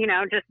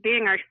 just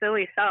being our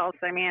silly selves.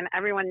 I mean,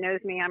 everyone knows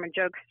me. I'm a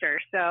jokester.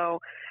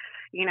 So,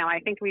 I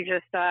think we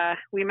just,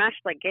 we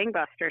meshed like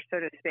gangbusters, so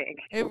to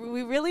speak.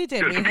 We really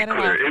did. Just to be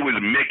clear, it was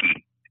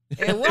Mickey.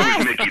 It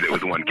was Mickey that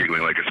was the one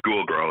giggling like a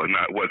schoolgirl, and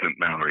that wasn't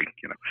Mallory,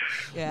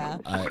 Yeah.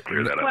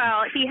 Clear that up.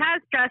 Well, he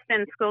has dressed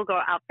in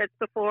schoolgirl outfits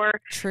before.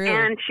 True.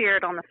 And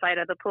cheered on the side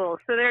of the pool.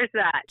 So there's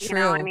that.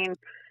 True. I mean,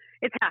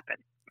 it's happened.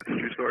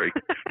 True story.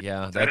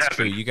 Yeah, that's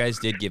true. You guys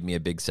did give me a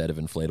big set of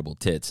inflatable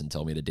tits and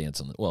tell me to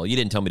dance on the... Well, you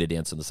didn't tell me to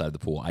dance on the side of the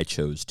pool. I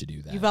chose to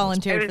do that. You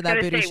volunteered for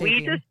that booty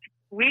shaking.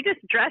 We just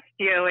dressed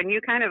you, and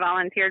you kind of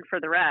volunteered for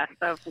the rest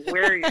of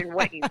where and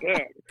what you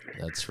did.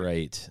 That's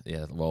right.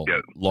 Yeah. Well,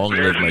 yeah, long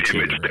live my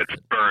children. There's an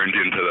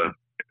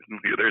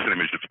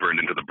image that's burned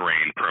into the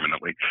brain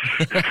permanently.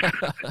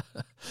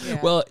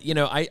 Yeah. Well,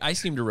 I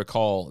seem to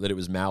recall that it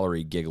was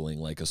Mallory giggling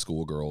like a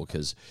schoolgirl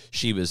because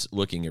she was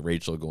looking at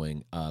Rachel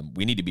going,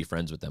 we need to be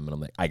friends with them. And I'm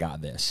like, I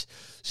got this.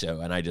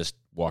 And I just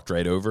walked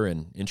right over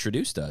and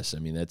introduced us. I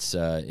mean, that's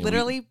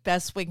literally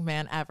best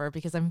wingman ever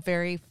because I'm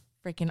very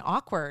freaking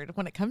awkward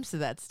when it comes to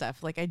that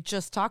stuff. Like I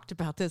just talked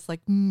about this,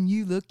 like,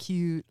 you look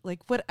cute.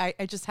 Like what?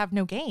 I just have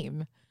no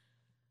game.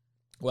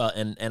 Well,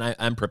 and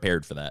I'm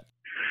prepared for that.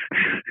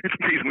 It's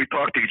amazing we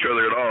talk to each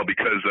other at all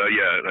because,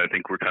 I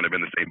think we're kind of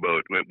in the same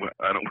boat. We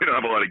don't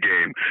have a lot of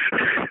game.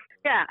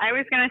 Yeah, I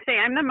was going to say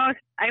I'm the most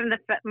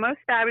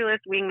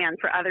fabulous wingman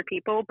for other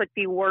people, but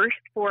the worst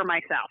for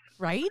myself.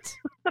 Right?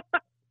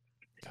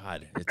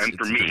 God, and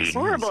for me, it's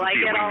horrible. I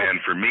get all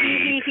for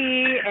me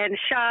and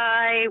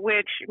shy,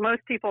 which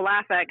most people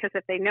laugh at because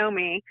if they know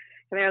me,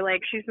 they're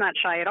like, "She's not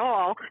shy at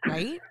all."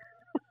 Right?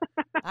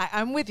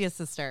 I'm with you,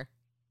 sister.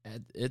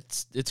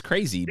 It's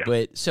crazy, yeah.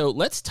 But so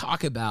let's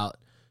talk about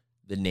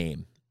the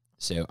name.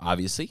 So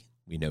obviously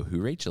we know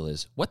who Rachel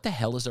is. What the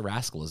hell is a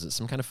rascal? Is it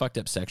some kind of fucked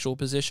up sexual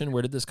position?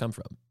 Where did this come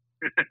from?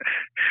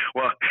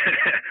 Well,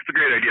 it's a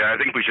great idea.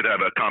 I think we should have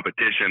a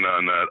competition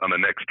on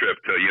the next trip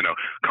to,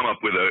 come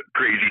up with a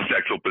crazy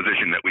sexual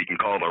position that we can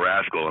call the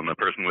rascal, and the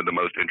person with the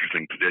most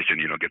interesting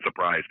position, gets a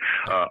prize.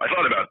 I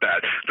thought about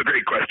that. It's a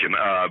great question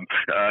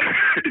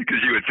because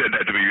you had said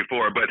that to me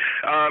before. But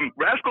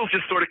rascals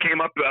just sort of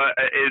came up.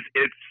 I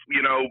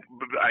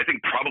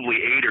think probably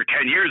 8 or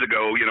 10 years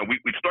ago.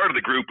 We started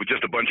the group with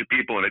just a bunch of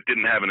people, and it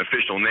didn't have an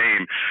official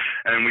name.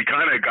 And we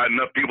kind of got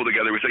enough people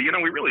together. We said,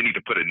 we really need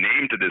to put a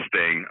name to this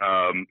thing.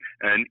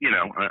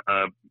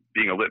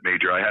 Being a lit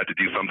major, I had to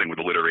do something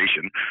with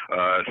alliteration.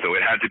 So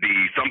it had to be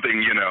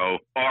something,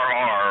 RR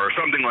or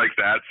something like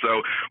that.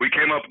 So we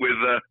came up with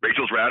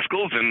Rachel's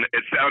Rascals, and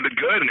it sounded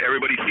good, and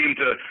everybody seemed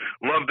to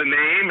love the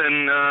name,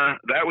 and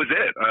that was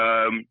it.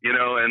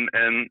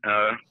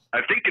 I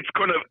think it's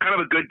kind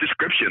of a good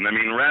description. I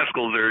mean,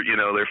 rascals are,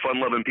 they're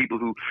fun-loving people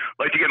who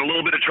like to get a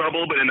little bit of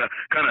trouble, but in a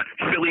kind of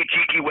silly,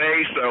 cheeky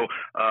way. So,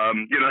 I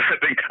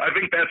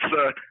think that's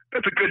a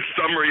good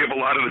summary of a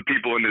lot of the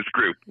people in this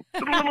group.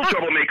 Little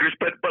troublemakers,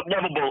 but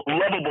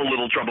lovable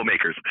little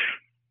troublemakers.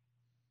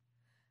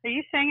 Are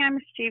you saying I'm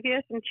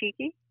mischievous and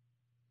cheeky?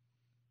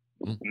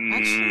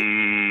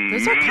 Actually,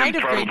 those are kind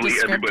of great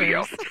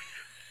descriptors.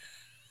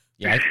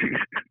 Yeah,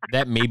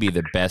 that may be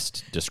the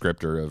best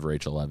descriptor of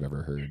Rachel I've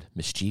ever heard.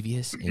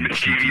 Mischievous and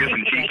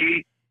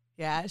cheeky.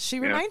 Yeah, she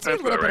reminds me a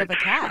little bit of a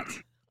cat,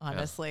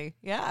 honestly.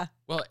 Yeah.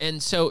 Well,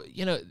 and so,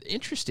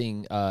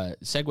 interesting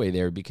segue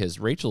there because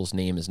Rachel's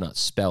name is not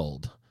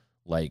spelled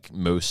like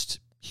most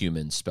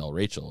humans spell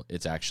Rachel.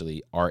 It's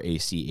actually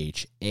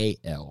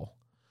Rachal.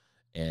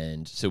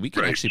 And so we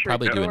could actually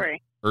probably do an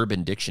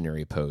Urban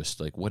Dictionary post.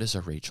 Like, what is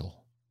a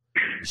Rachel?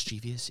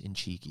 Mischievous and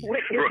cheeky. What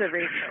is a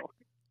Rachel?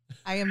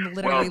 I am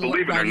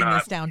literally writing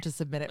this down to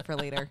submit it for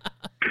later.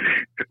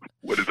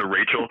 What is a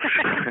Rachel?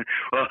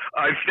 Well,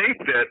 I think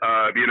that,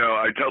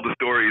 I tell the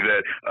story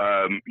that,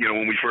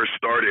 when we first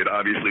started,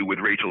 obviously with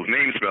Rachel's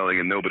name spelling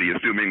and nobody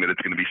assuming that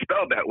it's going to be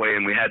spelled that way.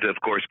 And we had to, of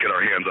course, get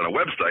our hands on a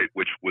website,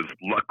 which was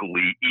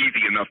luckily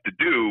easy enough to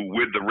do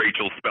with the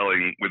Rachel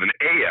spelling with an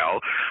AL.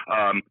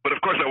 But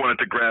of course, I wanted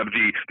to grab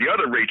the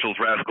other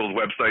Rachel's Rascals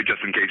website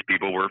just in case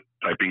people were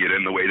typing it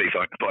in the way they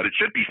thought it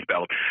should be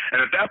spelled.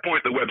 And at that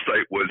point, the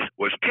website was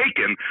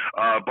taken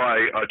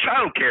by a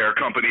child care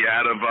company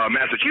out of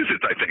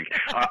Massachusetts, I think.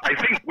 I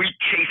think we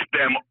chased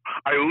them.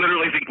 I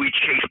literally think we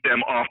chased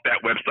them off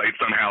that website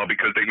somehow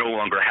because they no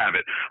longer have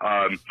it.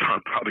 So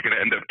I'm probably going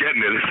to end up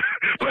getting it,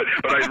 but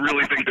I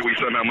really think that we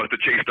somehow must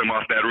have chased them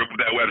off that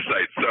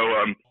website. So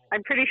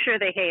I'm pretty sure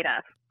they hate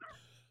us.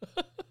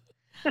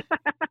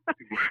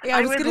 Yeah,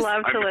 I would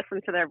love to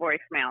listen to their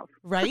voicemails.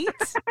 Right?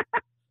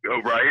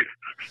 Oh,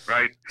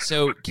 right.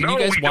 So can No, you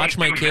guys we watch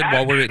don't my do kid that.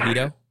 while we're at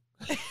Hito?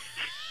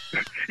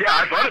 Yeah,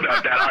 I thought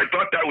about that. I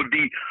thought that would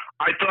be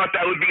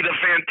the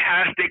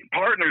fantastic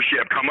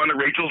partnership. Come on to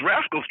Rachel's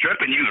Rascals trip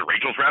and use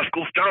Rachel's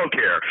Rascals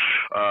childcare.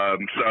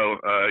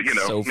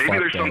 So maybe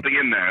there's fucked up. something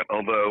in that.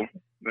 Although,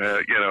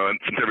 and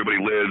since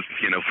everybody lives,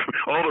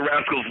 all the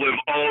Rascals live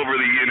all over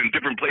in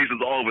different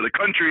places all over the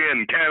country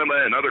and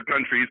Canada and other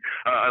countries.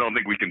 I don't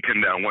think we can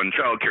pin down one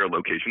childcare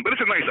location, but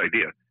it's a nice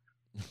idea.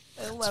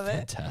 I love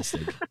it.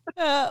 Fantastic.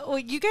 Well,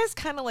 you guys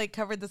kind of like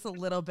covered this a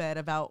little bit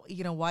about,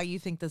 why you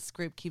think this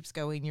group keeps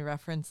going. You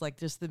reference like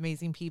just the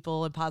amazing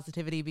people and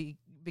positivity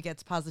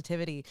begets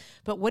positivity.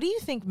 But what do you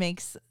think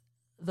makes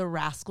the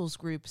Rascals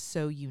group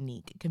so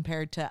unique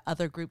compared to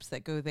other groups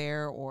that go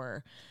there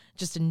or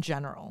just in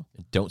general?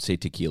 Don't say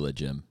tequila,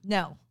 Jim.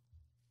 No.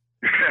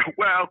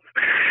 Well,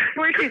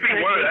 We're just going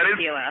to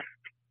tequila.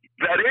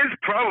 That is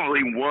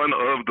probably one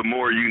of the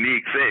more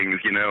unique things,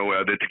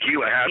 the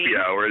tequila happy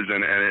hours,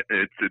 and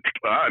it's.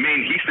 I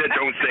mean, he said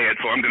don't say it,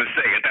 so I'm going to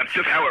say it. That's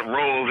just how it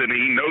rolls, and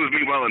he knows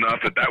me well enough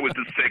that was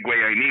the segue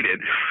I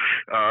needed.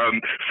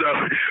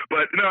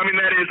 But no, I mean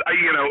that is,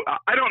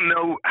 I don't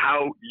know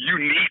how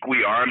unique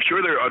we are. I'm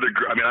sure there are other.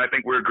 I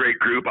think we're a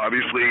great group.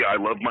 Obviously, I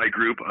love my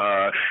group,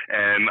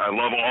 and I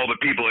love all the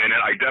people in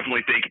it. I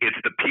definitely think it's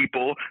the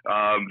people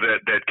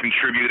that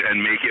contribute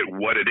and make it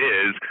what it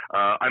is.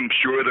 I'm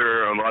sure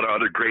there are a lot of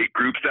other great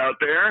groups out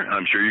there.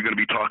 I'm sure you're going to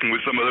be talking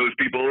with some of those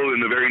people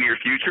in the very near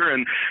future.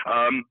 And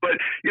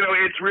but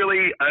it's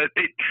really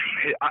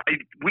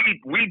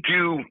we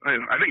do.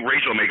 I think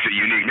Rachel makes it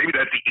unique. Maybe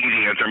that's the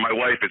easy answer. My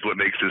wife is what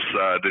makes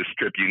this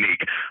trip unique.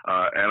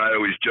 And I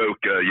always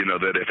joke,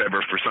 that if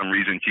ever for some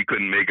reason she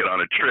couldn't make it on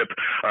a trip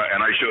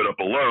and I showed up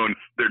alone,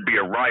 there'd be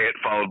a riot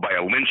followed by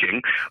a lynching.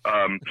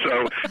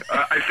 So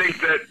I think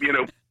that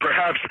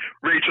perhaps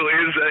Rachel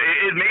is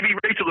maybe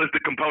Rachel is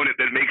the component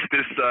that makes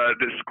this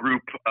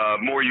group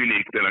more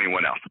unique than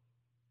anyone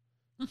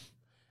else.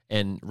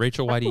 And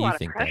Rachel, why do you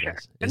think that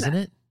is? Isn't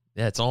it?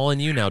 Yeah, it's all in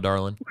you now,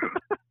 darling.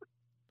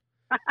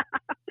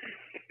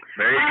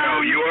 There you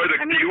go. You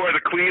are the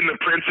queen, the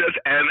princess,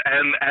 and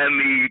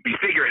the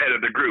figurehead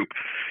of the group.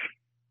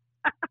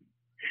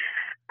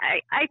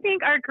 I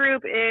think our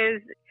group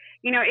is,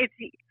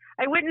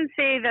 I wouldn't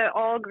say that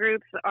all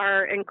groups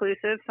are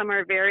inclusive. Some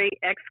are very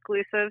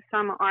exclusive.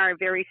 Some are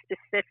very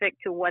specific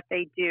to what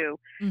they do.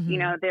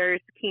 Mm-hmm.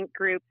 There's kink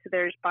groups,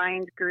 there's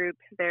bind groups,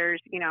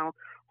 there's,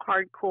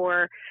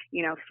 hardcore,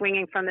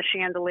 swinging from the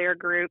chandelier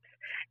groups.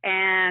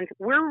 And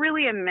we're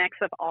really a mix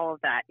of all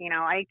of that.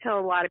 I tell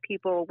a lot of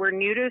people we're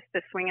new to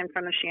the swinging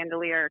from the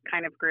chandelier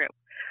kind of group.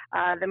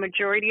 The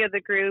majority of the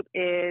group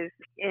is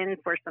in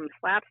for some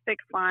slapstick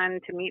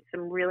fun, to meet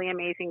some really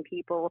amazing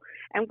people,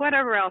 and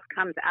whatever else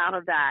comes out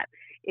of that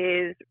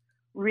is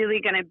really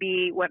going to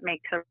be what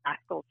makes a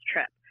Rascals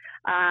trip.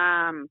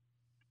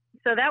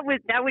 So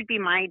that would be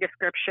my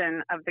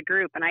description of the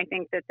group, and I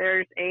think that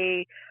there's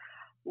a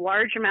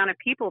large amount of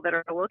people that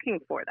are looking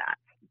for that.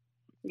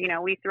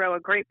 We throw a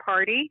great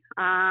party,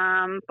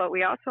 but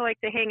we also like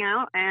to hang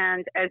out,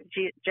 and as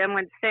Jim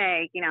would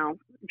say,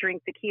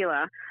 drink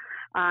tequila.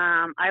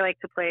 I like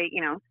to play,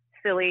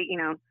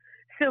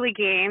 silly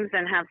games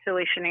and have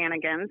silly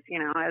shenanigans,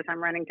 as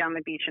I'm running down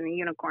the beach in a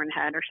unicorn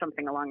head or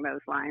something along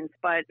those lines.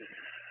 But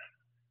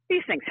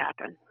these things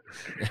happen.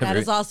 That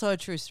is also a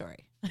true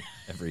story.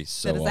 Every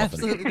so that is often.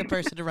 Absolutely the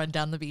person to run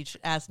down the beach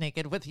ass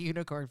naked with a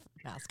unicorn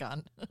mask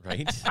on.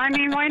 Right? I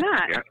mean, why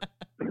not? Yeah.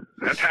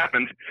 That's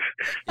happened.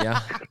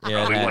 Yeah.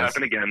 It will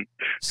happen again.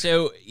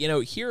 So,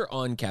 here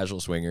on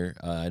Casual Swinger,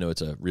 I know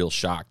it's a real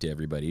shock to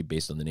everybody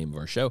based on the name of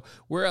our show.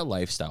 We're a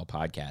lifestyle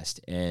podcast,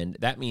 and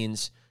that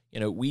means,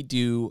 we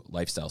do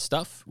lifestyle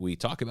stuff. We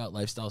talk about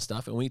lifestyle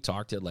stuff, and we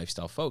talk to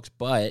lifestyle folks.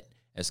 But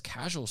as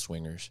casual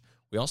swingers,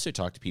 we also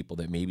talk to people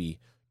that maybe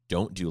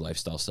don't do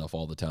lifestyle stuff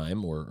all the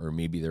time, or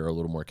maybe they're a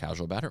little more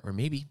casual about it, or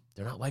maybe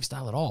they're not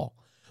lifestyle at all,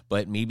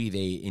 but maybe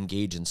they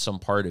engage in some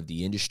part of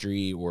the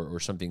industry or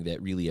something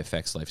that really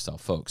affects lifestyle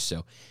folks.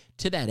 So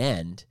to that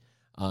end,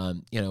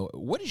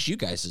 what is you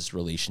guys'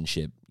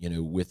 relationship,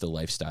 with the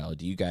lifestyle?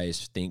 Do you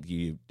guys think,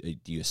 do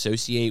you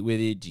associate with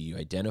it? Do you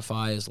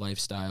identify as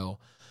lifestyle?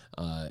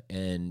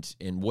 And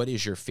what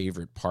is your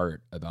favorite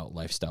part about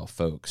lifestyle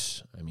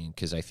folks? I mean,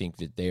 because I think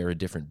that they are a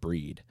different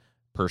breed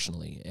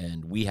personally,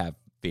 and we have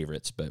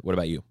favorites, but what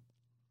about you?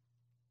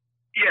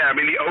 Yeah, I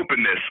mean, the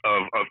openness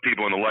of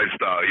people in the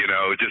lifestyle,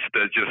 just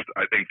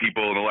I think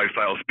people in the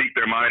lifestyle speak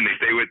their mind. They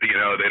stay with,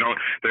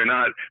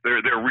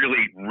 they're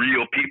really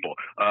real people.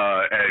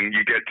 And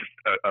you get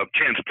a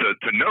chance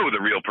to know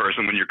the real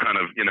person when you're kind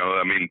of,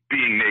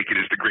 being naked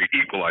is the great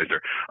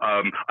equalizer.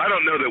 I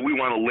don't know that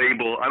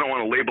I don't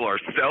want to label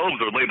ourselves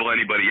or label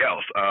anybody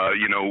else.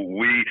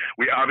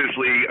 We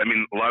obviously,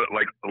 a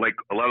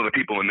lot of the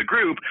people in the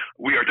group,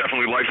 we are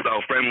definitely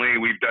lifestyle friendly.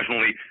 We've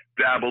definitely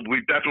dabbled.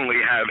 We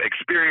definitely have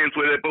experience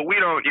with it, but we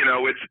don't,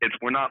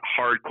 we're not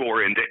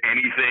hardcore into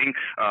anything.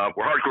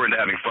 We're hardcore into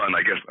having fun,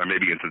 I guess, or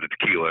maybe into the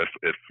tequila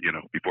if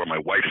before my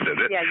wife says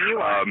it. Yeah, you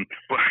are.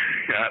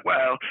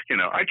 well,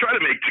 I try to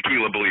make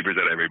tequila believers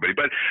out of everybody,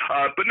 but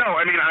no,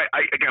 I mean,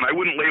 I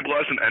wouldn't label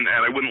us and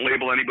I wouldn't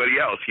label anybody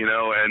else,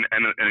 and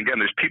again,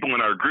 there's people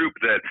in our group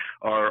that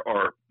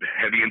are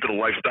heavy into the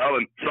lifestyle,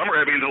 and some are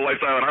heavy into the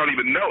lifestyle, and I don't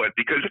even know it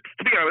because,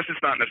 to be honest,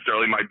 it's not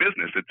necessarily my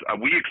business. It's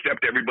we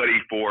accept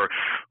everybody for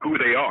who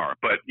they are,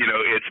 but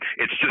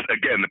it's just,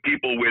 again, the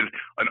people with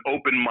an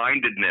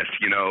open-mindedness,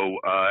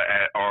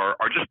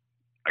 are just,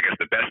 I guess,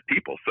 the best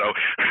people. So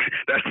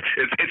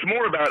it's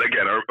more about,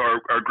 again,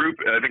 our group.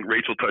 I think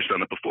Rachel touched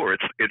on it before.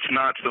 It's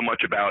not so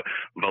much about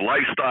the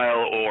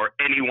lifestyle or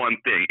any one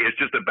thing. It's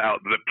just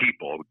about the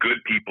people,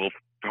 good people,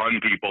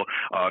 fun people,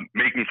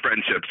 making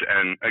friendships.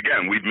 And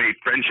again, we've made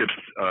friendships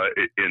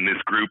in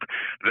this group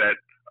that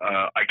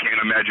I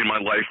can't imagine my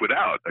life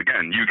without.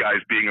 Again, you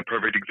guys being a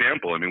perfect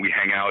example. I mean, we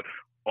hang out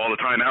all the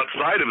time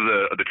outside of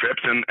the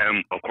trips,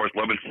 and of course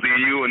love and see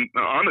you and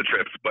on the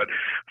trips. But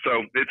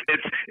so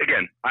it's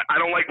again, I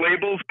don't like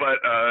labels, but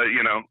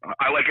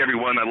I like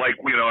everyone. I like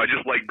I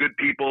just like good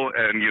people,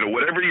 and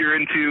whatever you're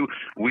into,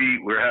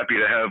 we're happy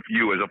to have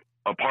you as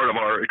a part of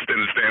our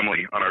extended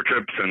family on our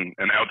trips and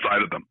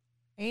outside of them.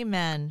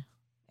 Amen.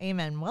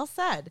 Well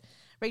said.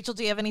 Rachel,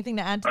 do you have anything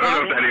to add to that? I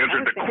don't know if that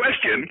answered the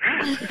question.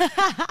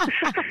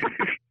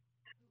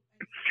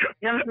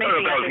 I don't know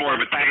if that was more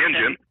of a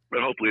tangent,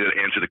 but hopefully it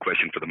answered the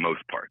question for the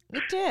most part.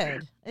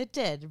 It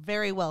did.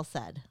 Very well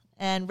said.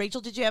 And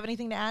Rachel, did you have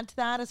anything to add to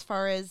that as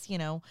far as,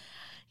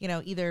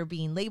 either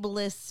being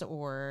labelless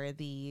or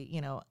the,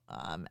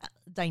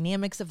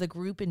 dynamics of the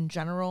group in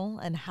general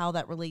and how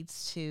that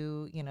relates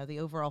to, the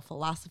overall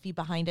philosophy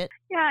behind it?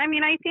 Yeah, I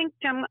mean, I think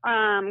Jim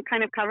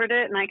kind of covered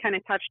it, and I kind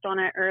of touched on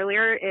it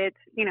earlier. It's,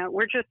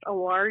 we're just a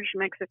large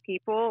mix of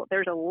people.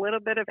 There's a little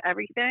bit of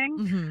everything.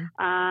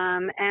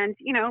 Mm-hmm. And,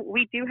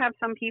 we do have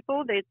some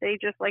people that they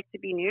just like to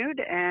be nude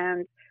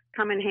and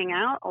come and hang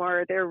out,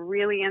 or they're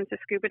really into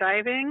scuba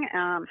diving.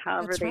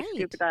 However That's they right.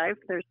 scuba dive,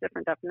 there's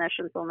different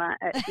definitions on that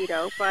at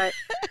Hedo, but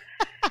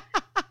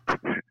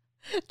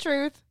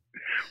Truth.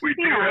 We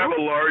do have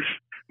a large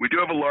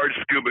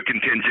scuba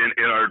contingent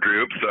in our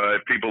group. So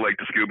if people like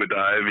to scuba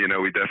dive,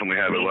 we definitely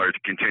have a large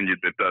contingent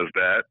that does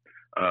that.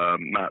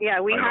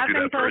 We have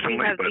been told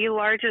we have the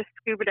largest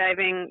scuba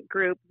diving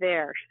group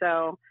there.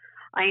 So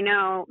I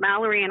know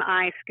Mallory and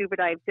I scuba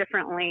dive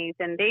differently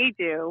than they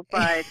do,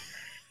 but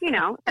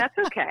that's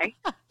okay.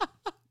 I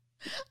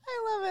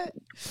love it.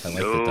 I like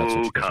that that's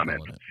what you guys are calling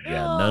it.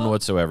 Yeah, none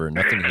whatsoever.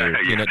 Nothing here.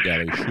 Peanut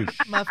gallery.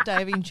 Muff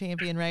diving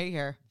champion right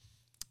here.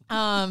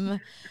 Hey,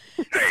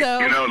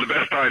 the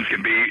best times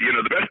can be,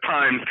 the best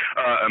times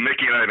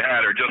Mickey and I have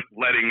had are just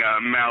letting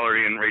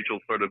Mallory and Rachel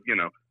sort of,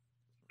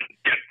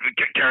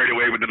 get carried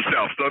away with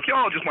themselves. So if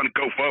y'all just want to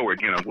go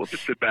forward, we'll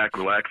just sit back,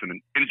 relax,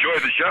 and enjoy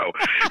the show.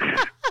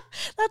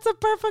 That's a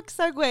perfect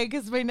segue,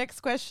 because my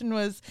next question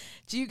was,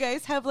 do you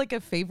guys have like a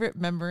favorite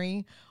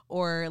memory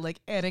or like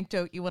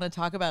anecdote you want to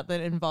talk about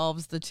that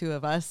involves the two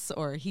of us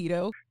or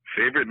Hedo?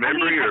 Favorite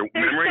memory or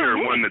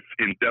one that's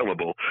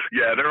indelible?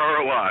 Yeah, there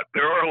are a lot.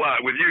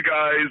 With you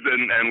guys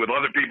and with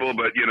other people,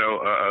 but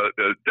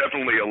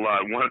definitely a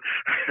lot.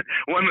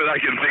 One that I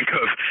can think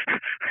of,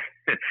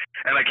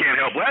 and I can't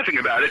help laughing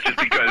about it just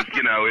because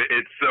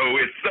it's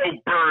so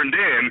burned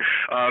in.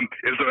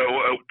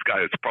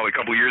 It's probably a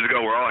couple of years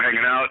ago. We're all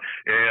hanging out.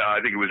 I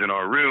think it was in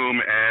our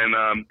room,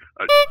 and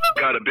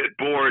got a bit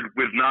bored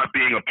with not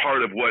being a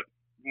part of what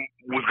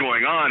was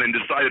going on, and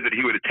decided that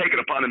he would have taken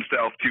upon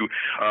himself to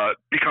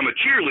become a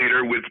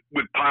cheerleader with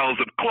piles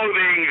of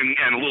clothing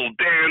and a little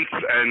dance,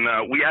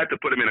 and we had to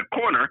put him in a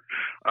corner,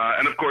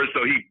 and of course,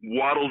 so he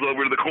waddles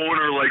over to the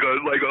corner like a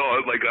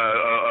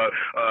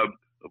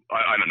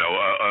I don't know,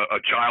 a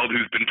child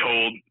who's been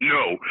told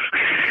no,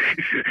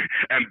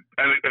 and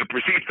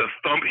proceeds to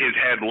thump his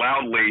head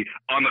loudly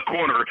on the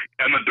corner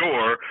and the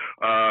door,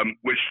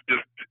 which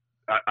just,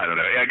 I don't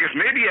know. I guess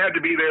maybe it had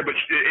to be there, but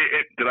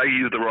did I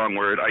use the wrong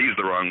word? I used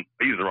the wrong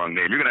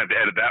name. You're gonna have to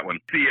edit that one.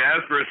 He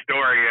asked for a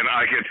story, and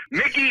I can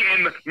Mickey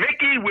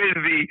with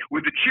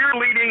the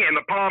cheerleading and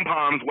the pom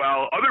poms,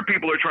 while other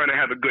people are trying to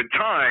have a good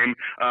time,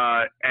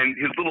 and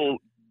his little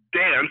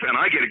dance, and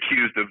I get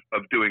accused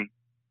of doing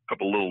a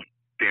couple little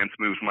dance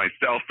moves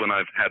myself when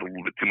I've had a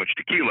little bit too much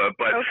tequila,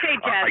 but I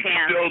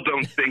still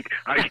don't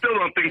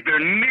think they're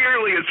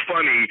nearly as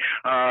funny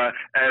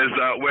as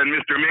when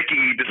Mr.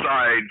 Mickey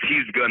decides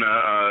he's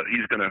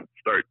gonna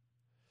start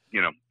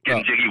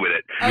getting jiggy with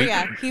it. Oh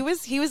yeah, he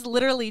was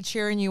literally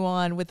cheering you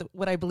on with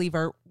what I believe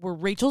were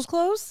Rachel's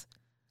clothes.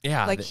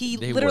 Yeah, like he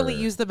literally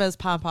used them as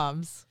pom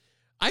poms.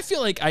 I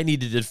feel like I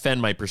need to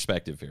defend my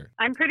perspective here.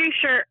 I'm pretty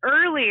sure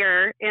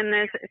earlier in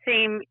this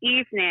same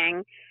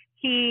evening,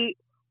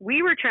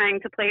 we were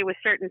trying to play with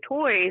certain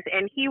toys,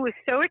 and he was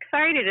so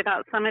excited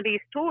about some of these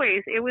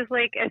toys. It was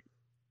like a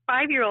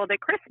 5-year-old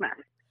at Christmas.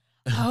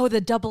 Oh, the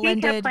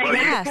double-ended. He kept playing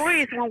with the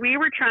toys when we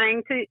were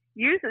trying to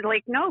use it.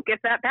 Like, no, give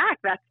that back.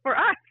 That's for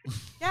us.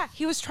 Yeah,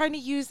 he was trying to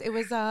use, it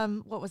was,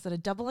 what was it, a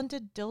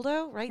double-ended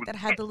dildo, right? That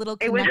had the little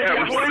connector. It was a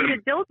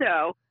double-ended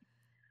dildo.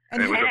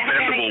 And it was a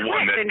bendable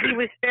one. And he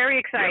was very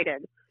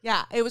excited.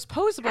 Yeah, it was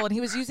posable, and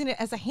he was using it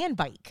as a hand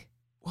bike.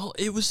 Well,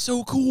 it was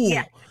so cool.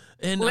 Yeah.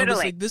 And I was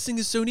like, this thing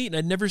is so neat. And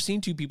I'd never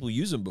seen two people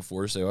use them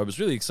before. So I was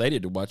really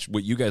excited to watch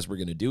what you guys were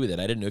going to do with it.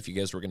 I didn't know if you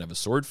guys were going to have a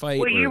sword fight.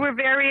 Well, you were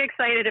very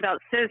excited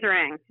about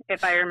scissoring,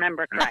 if I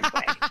remember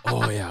correctly.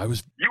 Oh, yeah.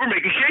 You were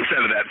making shapes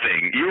out of that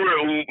thing. You were,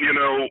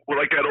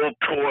 like that old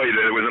toy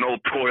that it was an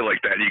old toy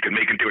like that. You could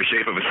make into a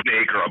shape of a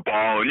snake or a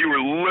ball. And you were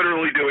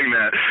literally doing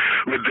that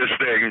with this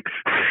thing.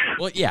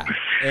 Well, yeah.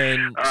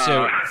 And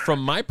so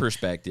from my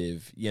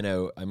perspective,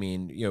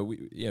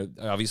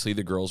 obviously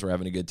the girls were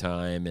having a good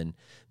time. And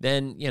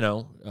then,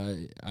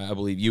 I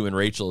believe you and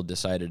Rachel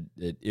decided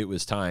that it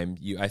was time.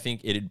 I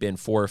think it had been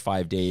 4 or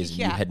 5 days and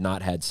you had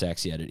not had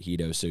sex yet at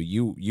Hito. So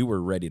you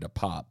were ready to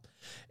pop.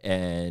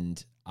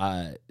 And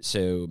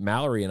so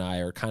Mallory and I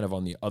are kind of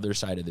on the other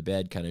side of the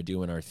bed, kind of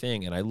doing our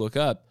thing. And I look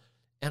up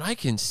and I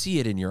can see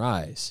it in your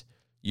eyes.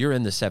 You're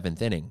in the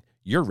 7th inning.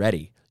 You're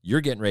ready.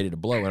 You're getting ready to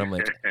blow. And I'm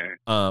like,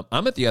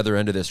 I'm at the other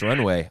end of this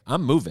runway.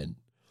 I'm moving.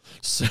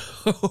 So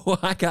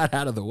I got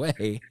out of the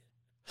way,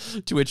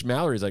 to which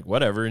Mallory's like,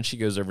 whatever. And she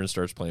goes over and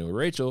starts playing with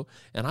Rachel.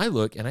 And I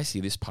look and I see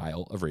this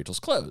pile of Rachel's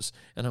clothes.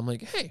 And I'm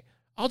like, hey,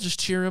 I'll just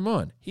cheer him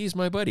on. He's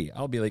my buddy.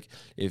 I'll be like,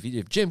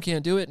 if Jim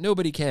can't do it,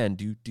 nobody can.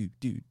 Do.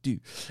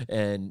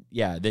 And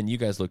yeah, then you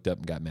guys looked up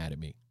and got mad at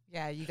me.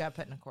 Yeah, you got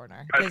put in a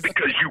corner. That's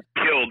because you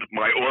killed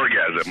my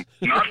orgasm.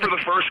 Not for the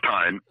first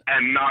time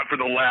and not for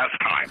the last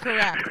time.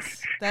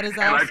 Correct. That is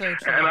also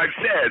true. And I've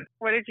said...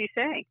 What did you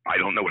say? I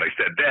don't know what I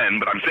said then,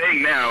 but I'm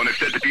saying now, and I've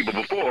said to people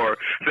before,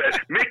 that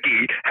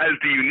Mickey has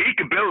the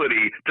unique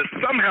ability to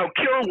somehow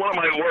kill one of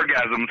my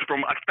orgasms from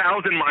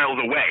 1,000 miles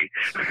away.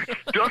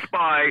 Just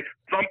by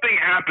something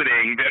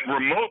happening that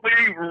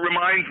remotely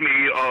reminds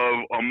me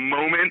of a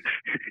moment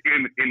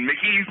in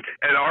Mickey's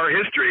and our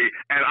history,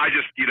 and I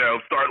just,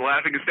 start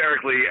laughing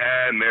hysterically,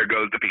 and there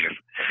goes the penis.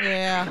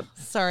 Yeah,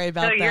 sorry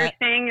about that. So you're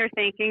saying you're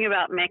thinking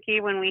about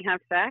Mickey when we have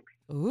sex?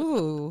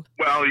 Ooh.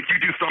 Well, if you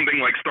do something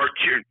like start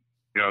cheering,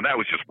 that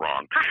was just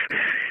wrong.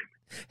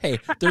 Hey,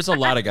 there's a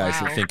lot of guys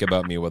that think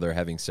about me while they're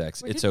having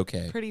sex. It's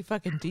okay. Pretty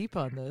fucking deep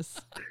on this.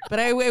 But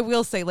I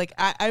will say, like,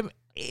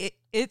 it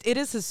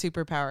is a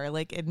superpower.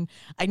 Like, and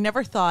I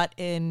never thought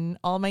in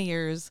all my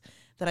years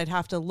that I'd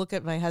have to look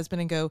at my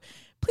husband and go,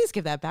 please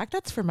give that back.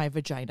 That's for my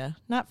vagina,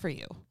 not for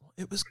you.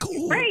 It was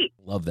cool. Right.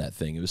 Love that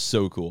thing. It was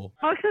so cool.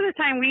 Most of the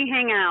time we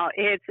hang out,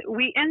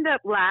 we end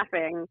up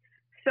laughing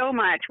so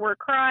much. We're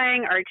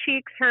crying, our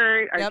cheeks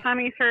hurt, our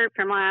tummies hurt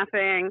from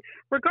laughing,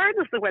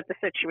 regardless of what the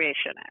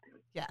situation is.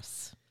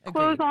 Yes.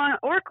 Clothes on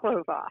or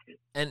clothes off.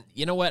 And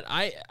you know what?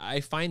 I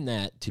find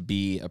that to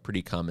be a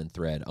pretty common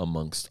thread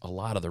amongst a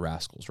lot of the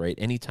Rascals, right?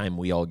 Anytime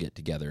we all get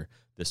together,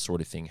 this sort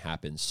of thing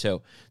happens.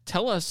 So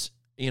tell us,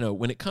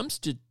 when it comes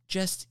to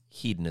just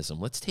hedonism,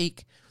 let's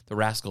take the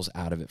Rascals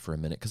out of it for a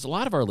minute, because a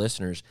lot of our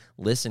listeners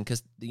listen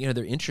because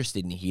they're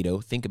interested in Hito,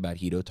 think about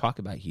Hito, talk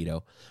about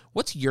Hito.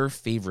 What's your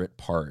favorite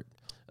part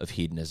of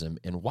hedonism,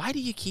 and why do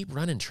you keep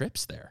running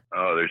trips there?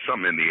 Oh, there's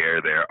something in the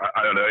air there.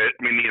 I don't know.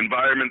 The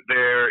environment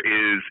there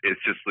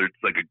it's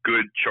like a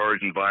good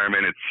charged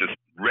environment. It's just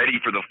ready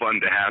for the fun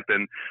to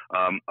happen.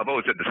 I've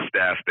always said the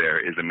staff there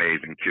is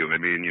amazing too.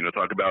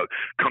 Talk about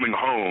coming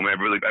home.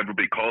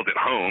 Everybody calls it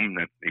home.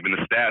 Even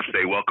the staff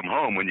say welcome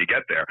home when you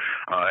get there.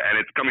 And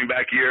it's coming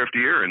back year after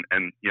year. And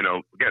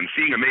again,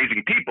 seeing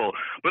amazing people,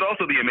 but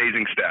also the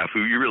amazing staff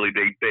who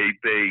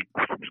they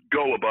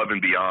go above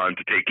and beyond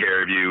to take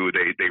care of you.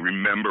 They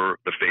remember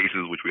the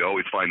faces, which we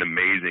always find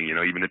amazing.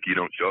 Even if you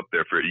don't show up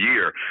there for a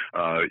year,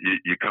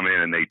 you come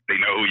in and they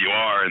know who you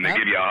are and they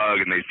give you a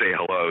hug and they say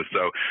hello.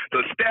 So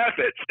staff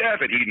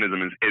at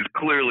Hedonism is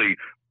clearly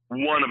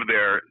one of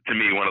the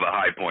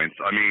high points.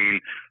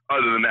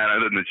 Other than that,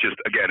 it's just,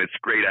 again, it's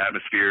great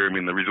atmosphere.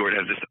 The resort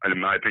has just,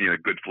 in my opinion, a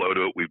good flow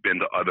to it. We've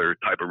been to other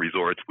type of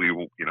resorts. We,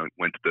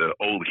 went to the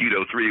old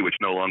Hito 3, which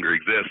no longer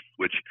exists,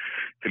 which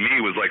to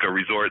me was like a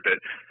resort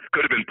that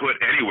could have been put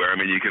anywhere.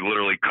 You could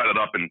literally cut it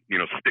up and,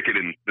 stick it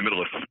in the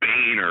middle of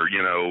Spain or,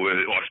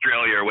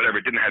 Australia or whatever.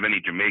 It didn't have any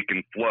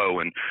Jamaican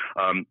flow. And,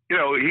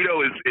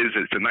 Hito is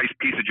it's a nice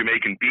piece of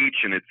Jamaican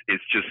beach, and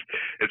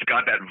it's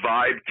got that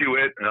vibe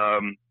to it.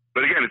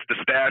 But again, it's the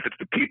staff, it's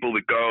the people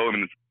that go,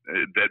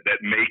 that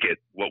make it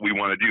what we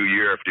want to do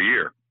year after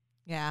year.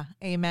 Yeah,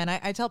 amen.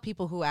 I tell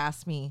people who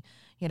ask me,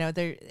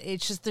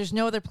 there's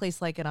no other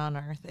place like it on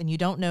earth, and you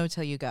don't know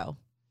till you go.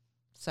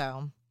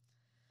 So.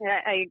 Yeah,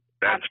 I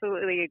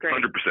absolutely agree.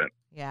 100%.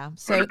 Yeah.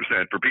 So 100%.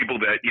 For people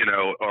that,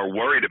 are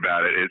worried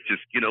about it, it's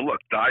just, look,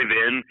 dive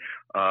in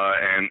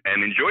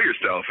and enjoy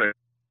yourself. And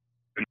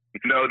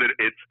know that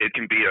it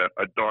can be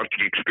a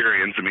daunting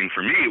experience.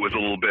 For me, it was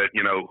a little bit,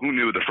 who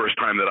knew the first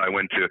time that I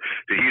went to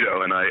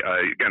Hito, and I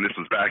again, this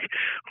was back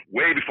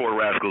way before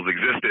Rascals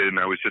existed, and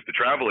I was just a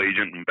travel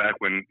agent, and back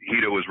when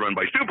Hito was run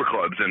by super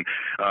clubs, and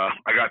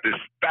I got this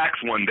fax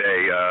one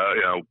day,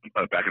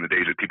 back in the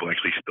days that people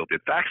actually still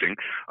did faxing,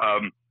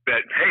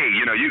 that, hey,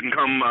 you can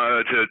come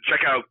to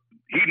check out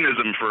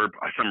hedonism for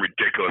some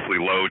ridiculously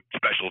low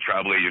special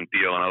travel agent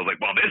deal. And I was like,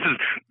 well, this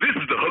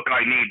is the hook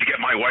I need to get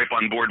my wife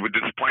on board with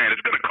this plan.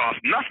 It's going to cost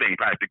nothing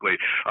practically.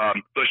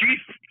 So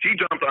she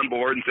jumped on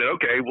board and said,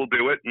 okay, we'll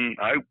do it. And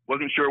I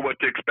wasn't sure what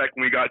to expect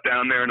when we got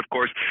down there. And of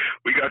course,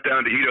 we got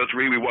down to Hedo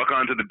 3. We walk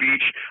onto the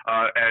beach,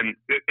 and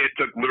it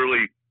took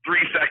literally 3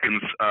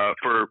 seconds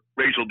for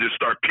Rachel to just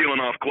start peeling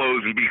off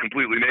clothes and be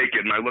completely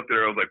naked. And I looked at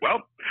her, I was like,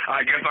 well,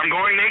 I guess I'm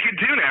going naked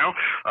too now.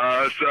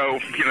 So,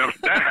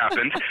 that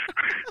happened.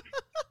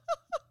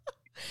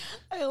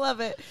 I love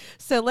it.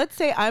 So let's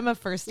say I'm a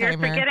first timer. You're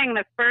forgetting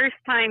the first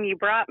time you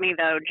brought me,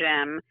 though,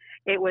 Jim.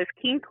 It was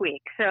Kink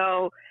Week.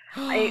 So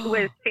it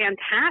was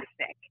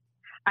fantastic.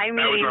 I mean,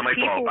 that was not my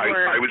fault.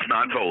 I was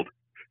not told.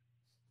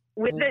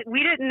 We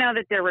didn't know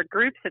that there were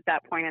groups at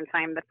that point in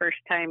time the first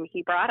time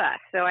he brought us.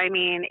 So, I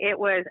mean, it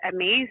was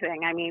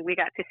amazing. I mean, we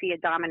got to see a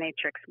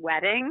dominatrix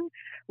wedding.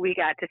 We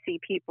got to see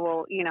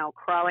people,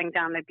 crawling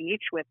down the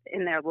beach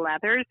in their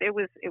leathers. It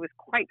was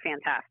quite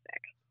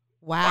fantastic.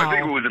 Wow. I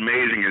think what was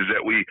amazing is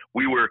that we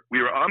were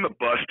on the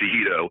bus to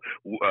Hedo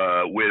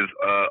with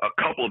a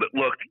couple that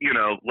looked,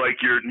 like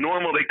your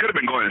normal. They could have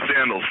been going in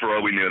sandals for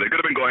all we knew. They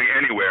could have been going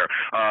anywhere.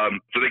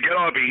 So they get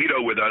off at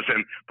Hedo with us, and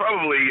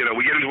probably,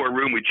 we get into our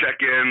room, we check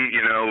in,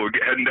 we're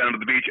heading down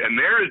to the beach, and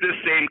there is this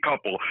same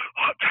couple,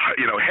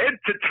 head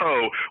to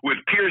toe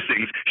with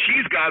piercings.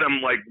 She's got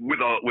him like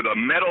with a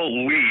metal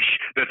leash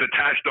that's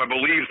attached, I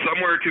believe,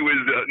 somewhere to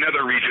his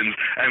nether regions,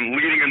 and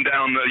leading him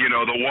down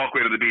the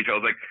walkway to the beach. I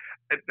was like,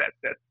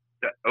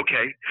 that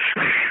okay.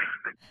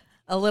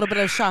 A little bit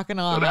of shock and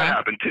awe. So that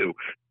happened too.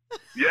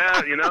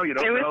 Yeah, you don't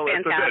it was know.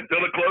 fantastic.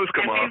 Until the clothes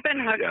come off. We've been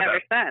hooked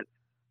ever since.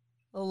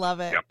 Love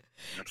it. Yep,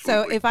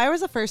 so if I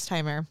was a first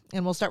timer,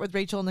 and we'll start with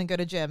Rachel and then go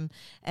to Jim,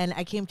 and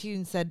I came to you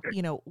and said,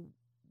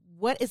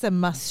 what is a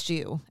must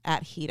do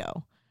at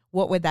Hedo?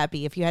 What would that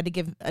be if you had to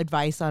give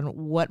advice on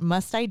what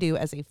must I do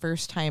as a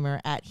first timer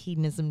at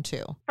Hedonism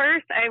 2?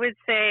 First, I would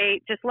say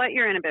just let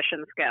your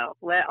inhibitions go.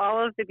 Let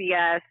all of the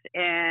BS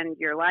in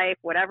your life,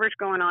 whatever's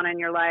going on in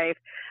your life,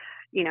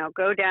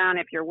 go down.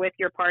 If you're with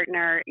your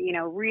partner,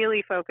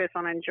 really focus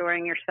on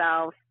enjoying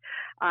yourself,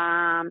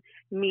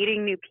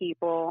 meeting new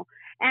people,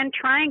 and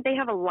they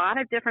have a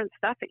lot of different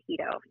stuff at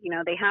Hedo.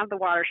 They have the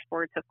water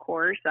sports, of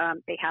course.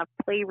 They have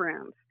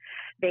playrooms.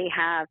 They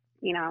have,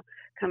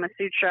 Kama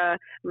Sutra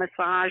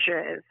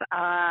massages,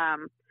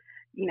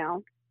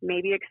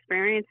 maybe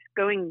experience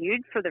going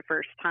nude for the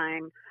first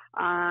time,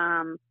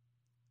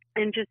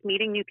 and just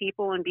meeting new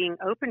people and being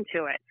open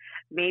to it.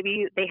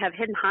 Maybe they have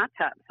hidden hot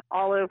tubs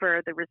all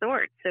over the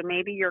resort. So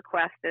maybe your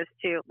quest is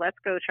to, let's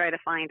go try to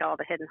find all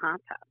the hidden hot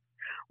tubs.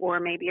 Or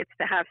maybe it's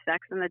to have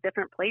sex in the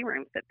different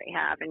playrooms that they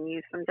have and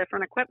use some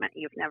different equipment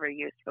you've never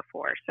used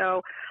before.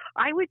 So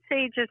I would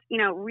say just,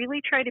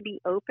 really try to be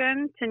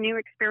open to new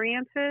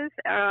experiences,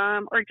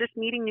 or just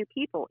meeting new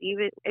people,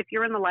 even if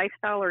you're in the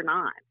lifestyle or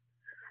not.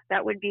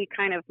 That would be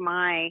kind of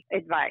my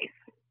advice.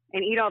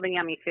 And eat all the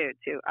yummy food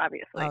too,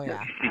 obviously. Oh,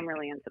 yeah. I'm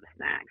really into the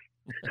snacks.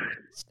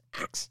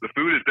 The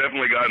food has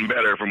definitely gotten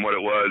better from what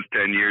it was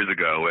 10 years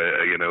ago.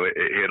 It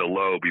hit a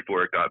low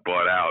before it got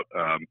bought out.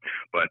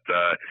 But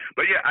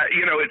yeah,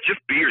 it's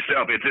just be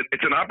yourself.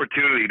 It's an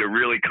opportunity to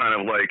really kind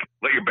of like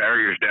let your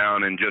barriers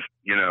down and just,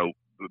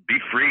 be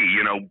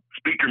free,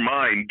 speak your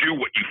mind, do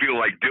what you feel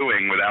like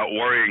doing without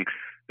worrying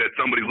that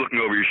somebody's looking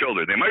over your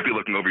shoulder. They might be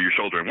looking over your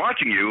shoulder and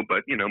watching you,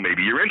 but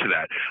maybe you're into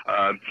that.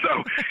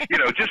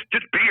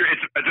 Just be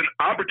it's an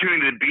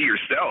opportunity to be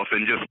yourself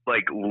and just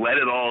like let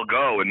it all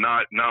go and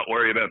not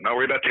worry about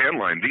tan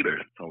lines either.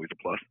 It's always a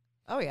plus.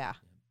 Oh yeah.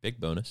 Big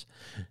bonus.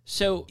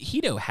 So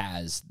Hedo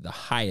has the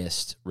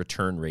highest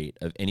return rate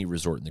of any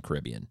resort in the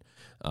Caribbean.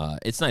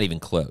 It's not even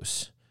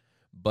close.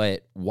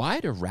 But why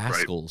do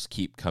Rascals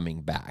keep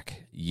coming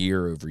back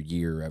year over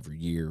year over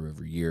year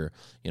over year?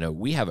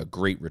 We have a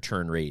great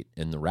return rate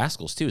in the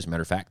Rascals too. As a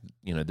matter of fact,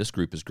 this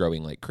group is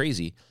growing like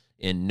crazy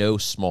in no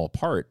small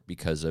part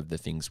because of the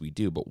things we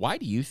do. But why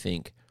do you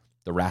think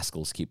the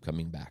Rascals keep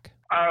coming back?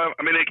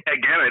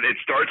 It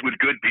starts with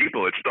good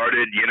people. It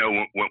started,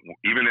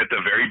 even at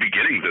the very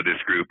beginnings of this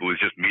group, it was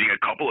just meeting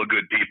a couple of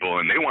good people,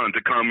 and they wanted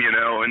to come,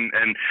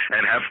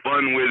 and have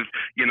fun with,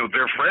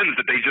 their friends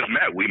that they just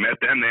met. We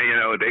met them.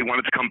 They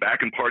wanted to come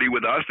back and party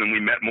with us, and we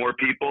met more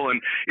people.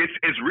 And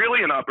it's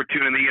really an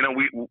opportunity.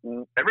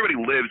 Everybody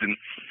lives in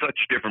such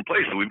different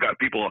places. We've got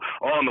people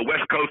all on the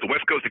West Coast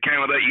of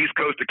Canada, East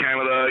Coast of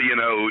Canada,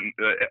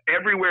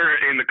 everywhere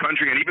in the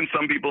country, and even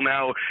some people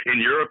now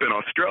in Europe and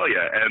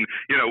Australia. And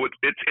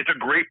it's a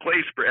great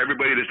place for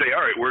everybody to say,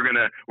 all right, we're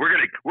gonna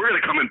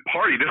come and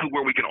party. This is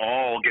where we can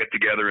all get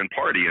together and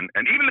party. And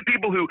even the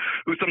people who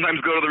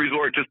sometimes go to the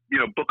resort just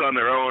book on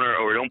their own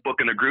or don't book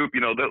in a group,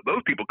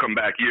 those people come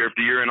back year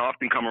after year and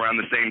often come around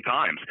the same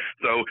times.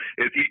 So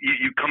if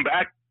you come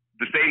back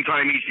the same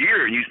time each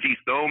year, and you see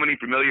so many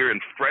familiar and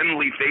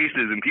friendly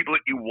faces and people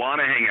that you want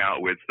to hang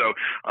out with. So,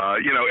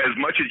 as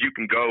much as you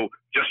can go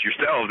just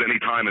yourselves any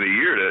time of the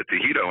year to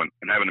Hedo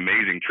and have an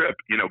amazing trip,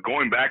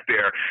 going back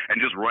there and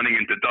just running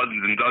into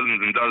dozens and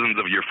dozens and dozens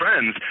of your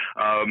friends,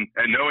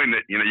 and knowing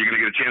that, you're going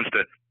to get a chance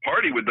to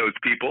party with those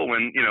people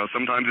when,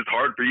 sometimes it's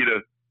hard for you to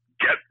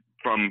get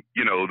from,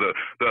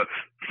 the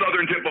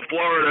southern tip of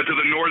Florida to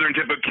the northern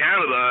tip of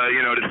Canada,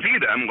 to see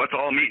them. Let's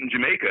all meet in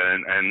Jamaica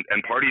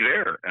and party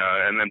there.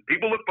 And then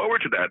people look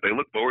forward to that. They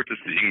look forward to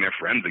seeing their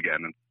friends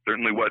again. And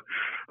certainly what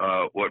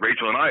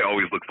Rachel and I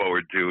always look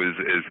forward to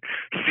is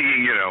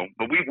seeing,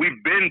 but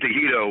we've been to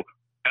Hedo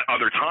at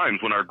other times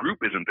when our group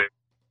isn't there.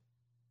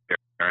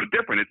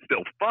 Different. It's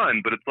still fun,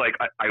 but it's like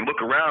I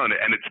look around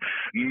and it's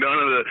none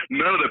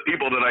of the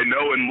people that I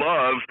know and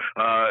love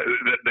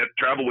that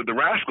travel with the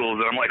Rascals,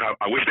 and I'm like,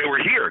 I wish they were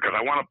here because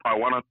I want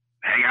to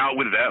hang out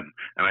with them.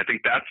 And I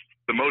think that's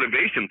the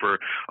motivation for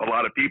a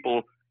lot of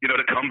people,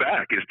 to come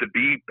back, is to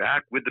be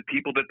back with the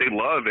people that they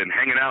love and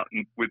hanging out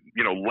and with,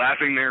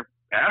 laughing their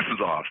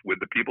asses off with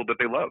the people that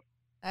they love.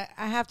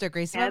 I have to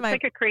agree. It's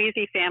like a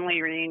crazy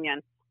family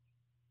reunion.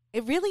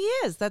 It really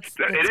is. It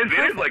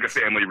is like a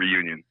family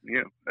reunion,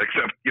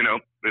 except,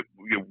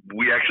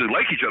 we actually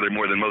like each other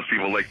more than most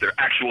people like their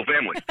actual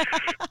family.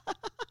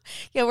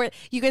 Yeah,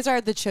 you guys are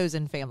the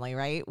chosen family,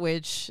 right?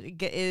 Which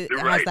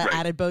has that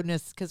added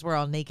bonus because we're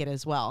all naked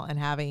as well and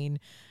having,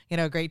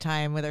 a great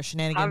time with our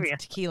shenanigans and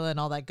tequila and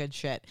all that good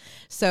shit.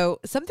 So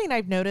something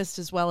I've noticed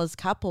as well as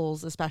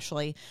couples,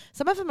 especially,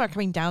 some of them are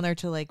coming down there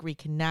to like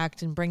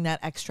reconnect and bring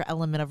that extra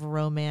element of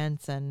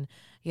romance and,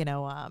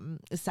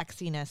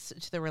 sexiness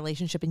to the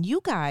relationship. And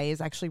you guys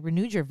actually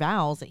renewed your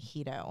vows at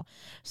Hedo.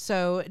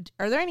 So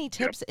are there any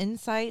tips,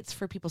 insights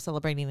for people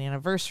celebrating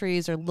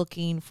anniversaries or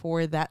looking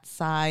for that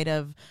side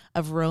of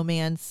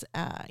romance,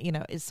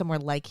 is somewhere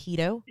like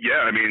Hedo? Yeah,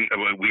 I mean,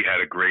 we had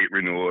a great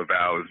renewal of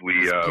vows.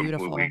 We had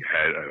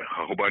a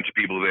whole bunch of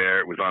people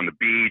there. It was on the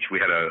beach. We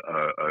had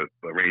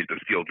arranged a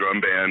steel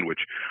drum band, which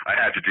I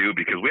had to do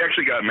because we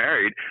actually got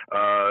married,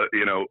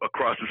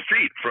 across the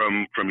street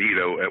from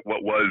Hedo at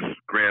what was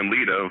Grand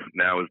Lido.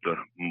 Now is the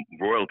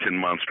Royalton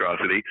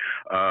monstrosity.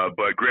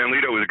 But Grand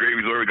Lido was a great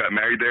resort. We got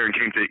married there and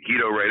came to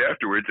Hedo right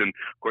afterwards. And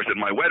of course, at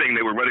my wedding,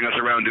 they were running us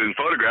around doing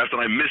photographs, and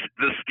I missed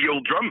the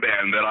steel drum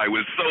band that I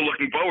was so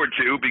looking forward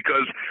to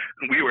because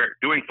we were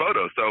doing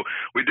photos. So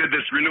we did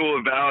this renewal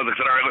of vows. I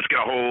said, all right, let's get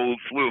a whole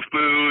slew of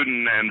food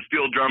and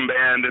steel drum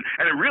band. And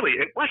it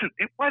wasn't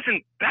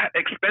that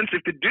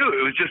expensive to do.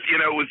 It was just, it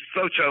was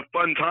such a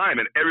fun time,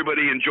 and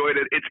everybody enjoyed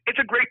it.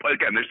 It's a great place.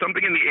 Again, there's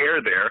something in the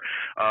air there,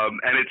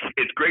 and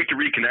it's great to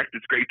reconnect.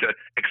 It's great to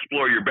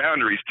explore your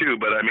boundaries too.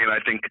 But I mean, I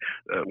think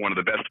one of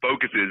the best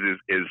focuses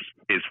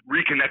is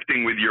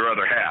reconnecting with your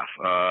other half.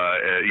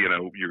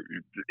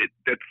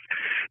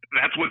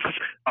 That's what's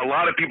a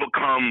lot of people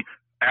come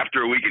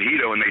after a week at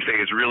Hedo and they say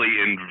it's really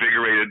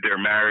invigorated their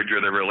marriage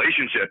or their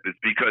relationship. Is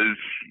because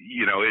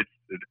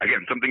it's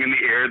again something in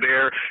the air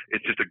there.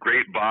 It's just a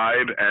great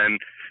vibe. And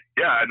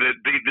yeah,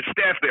 the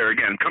staff there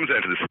again comes out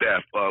to the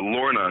staff.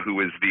 Lorna,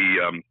 who is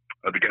the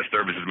guest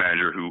services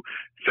manager who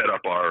set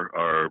up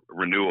our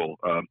renewal,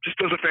 just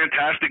does a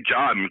fantastic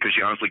job because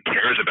she honestly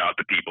cares about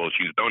the people.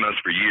 She's known us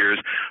for years,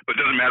 but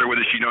it doesn't matter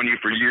whether she's known you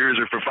for years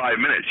or for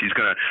 5 minutes. She's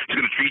gonna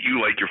treat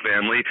you like your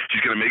family.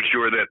 She's gonna make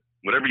sure that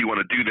whatever you want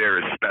to do there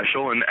is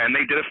special, and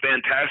they did a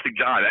fantastic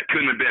job. That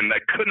couldn't have been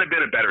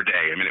a better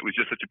day. I mean, it was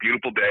just such a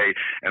beautiful day,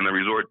 and the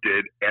resort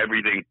did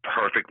everything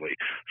perfectly.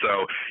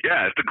 So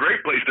yeah, it's a great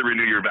place to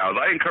renew your vows.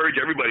 I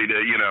encourage everybody to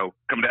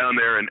come down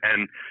there and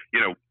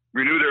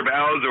renew their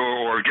vows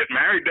or get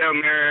married down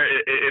there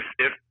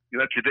if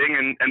that's your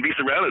thing, and be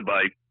surrounded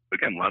by,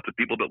 again, lots of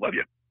people that love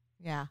you.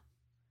 Yeah.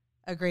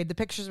 Agreed. The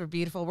pictures were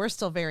beautiful. We're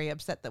still very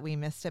upset that we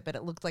missed it, but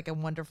it looked like a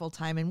wonderful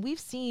time. And we've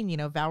seen,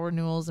 vow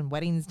renewals and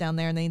weddings down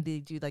there, and they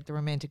do like the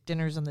romantic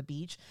dinners on the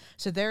beach.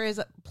 So there is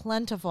a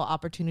plentiful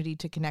opportunity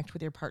to connect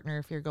with your partner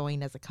if you're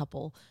going as a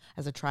couple,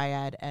 as a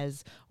triad,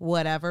 as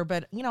whatever,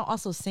 but,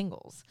 also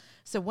singles.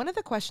 So one of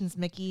the questions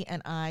Mickey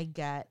and I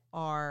get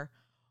are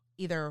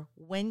either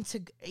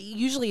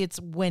usually it's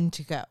when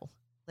to go.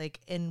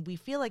 And we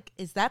feel like,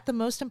 is that the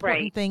most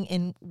important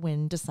thing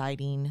when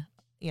deciding,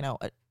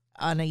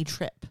 on a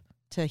trip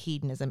to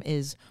hedonism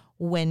is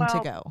when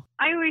to go?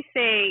 I always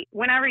say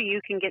whenever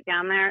you can get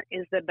down there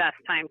is the best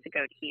time to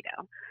go to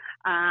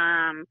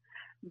Hedo.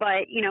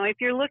 But, if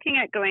you're looking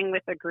at going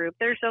with a group,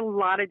 there's a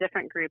lot of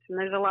different groups, and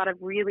there's a lot of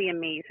really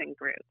amazing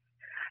groups.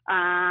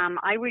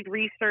 I would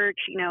research,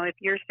 if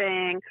you're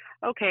saying,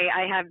 okay,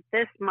 I have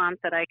this month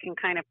that I can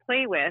kind of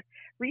play with,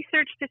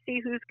 research to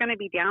see who's going to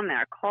be down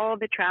there. Call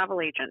the travel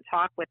agent,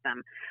 talk with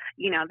them.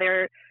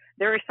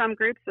 There are some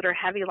groups that are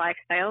heavy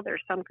lifestyle.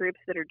 There's some groups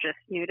that are just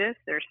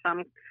nudists. There's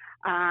some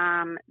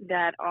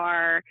that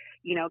are,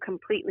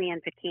 completely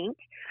into kink.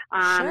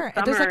 Sure.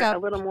 Some are a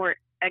little more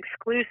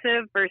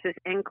exclusive versus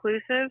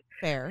inclusive.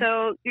 Fair.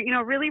 So,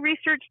 really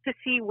research to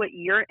see what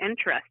you're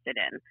interested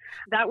in.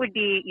 That would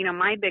be,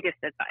 my biggest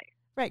advice.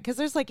 Right. Because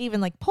there's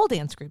even pole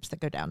dance groups that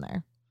go down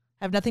there.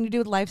 Have nothing to do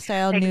with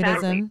lifestyle,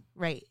 nudism.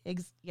 Right.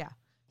 Yeah.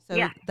 So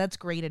that's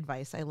great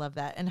advice. I love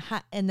that.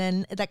 And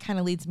then that kind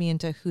of leads me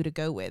into who to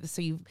go with.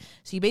 So you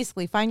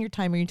basically find your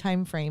time or your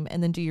time frame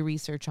and then do your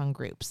research on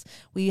groups.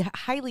 We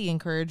highly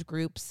encourage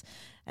groups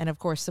and, of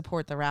course,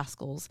 support the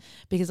Rascals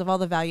because of all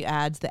the value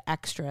adds, the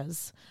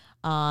extras.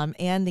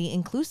 and the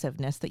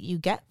inclusiveness that you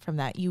get from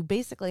that. You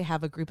basically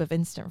have a group of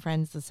instant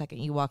friends the second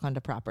you walk onto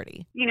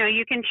property. You know,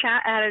 you can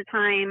chat at a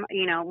time.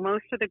 You know,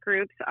 most of the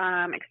groups,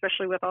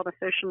 especially with all the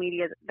social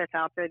media that's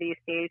out there these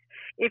days,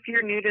 if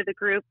you're new to the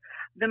group,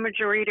 the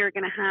majority are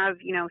going to have,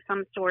 you know,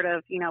 some sort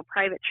of, you know,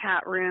 private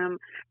chat room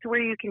to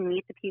where you can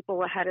meet the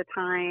people ahead of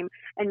time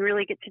and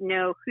really get to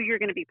know who you're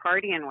going to be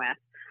partying with,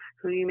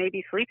 who you may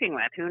be sleeping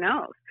with, who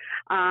knows.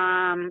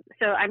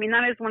 So, I mean,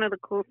 that is one of the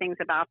cool things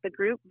about the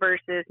group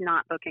versus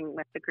not booking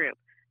with the group.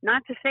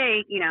 Not to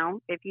say, you know,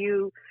 if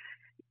you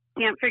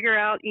can't figure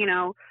out, you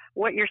know,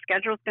 what your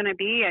schedule's going to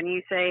be and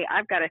you say,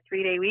 I've got a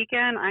 3-day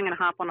weekend, I'm going to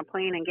hop on a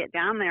plane and get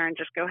down there and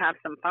just go have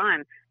some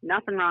fun.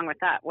 Nothing wrong with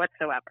that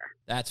whatsoever.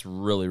 That's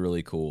really,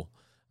 really cool.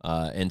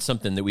 And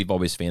something that we've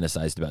always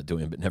fantasized about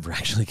doing, but never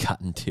actually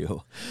gotten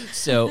to.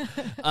 So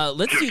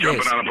let's do this.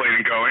 Jumping on a plane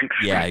and going.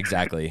 Yeah,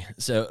 exactly.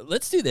 So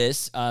let's do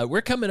this.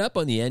 We're coming up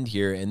on the end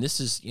here, and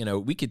this is, you know,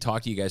 we could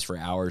talk to you guys for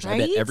hours.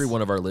 Right? I bet every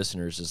one of our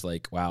listeners is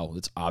like, wow,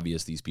 it's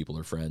obvious these people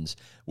are friends.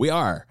 We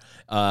are,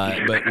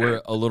 but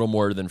we're a little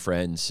more than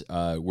friends.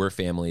 We're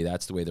family.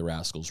 That's the way the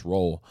Rascals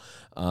roll.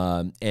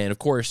 And of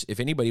course, if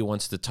anybody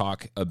wants to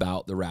talk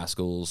about the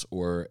Rascals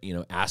or, you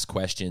know, ask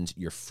questions,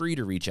 you're free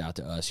to reach out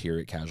to us here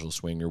at Casual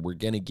Swinger. We're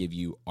going to give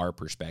you our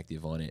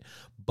perspective on it.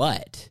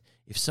 But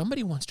if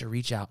somebody wants to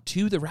reach out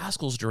to the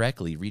Rascals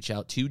directly, reach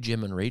out to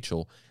Jim and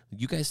Rachel,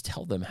 you guys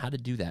tell them how to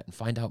do that and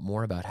find out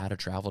more about how to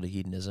travel to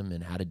hedonism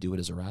and how to do it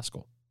as a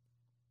Rascal.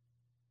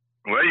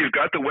 Well, you've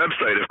got the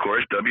website, of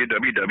course,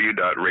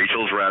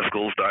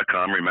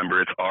 www.rachelsrascals.com.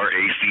 Remember, it's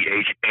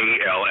RACHALS,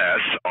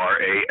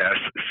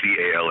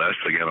 RASCALS.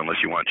 Again, unless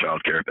you want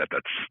childcare, that's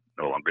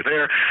no longer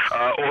there.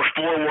 Or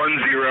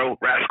 410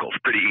 Rascals.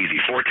 Pretty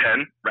easy.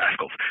 410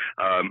 Rascals.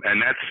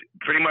 And that's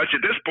pretty much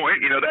at this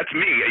point, you know, that's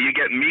me. You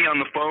get me on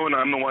the phone.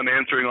 I'm the one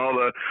answering all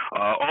the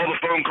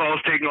phone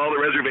calls, taking all the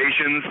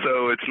reservations.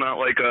 So it's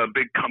not like a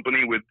big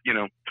company with, you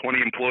know,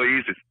 20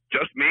 employees. It's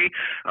just me.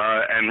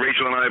 And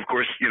Rachel and I, of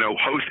course, you know,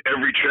 host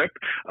every trip.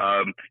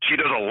 She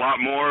does a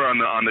lot more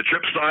on the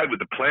trip side with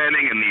the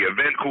planning and the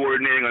event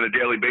coordinating on a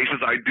daily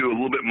basis. I do a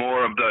little bit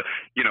more of the,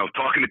 you know,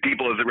 talking to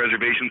people as the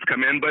reservations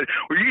come in. But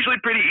we're usually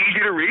pretty easy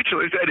to reach.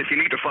 Like I said, if you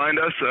need to find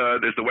us,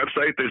 there's the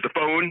website, there's the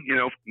phone. You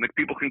know,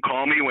 people can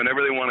call me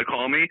whenever they want to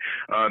call me.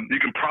 You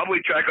can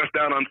probably track us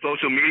down on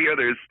social media.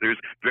 There's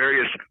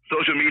various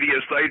social media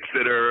sites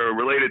that are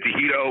related to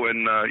Hedo,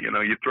 and you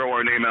know, you throw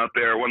our name out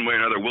there one way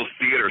or another, we'll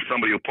see it, or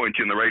somebody will point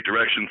you in the right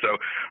direction. So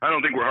I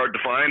don't think we're hard to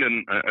find,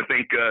 and I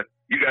think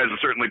you guys will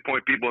certainly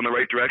point people in the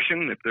right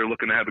direction if they're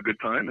looking to have a good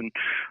time. And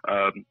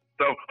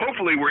so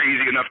hopefully we're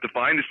easy enough to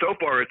find. So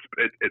far, it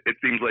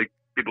seems like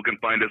people can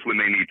find us when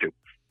they need to.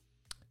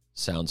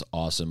 Sounds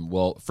awesome.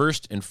 Well,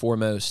 first and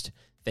foremost,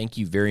 thank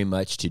you very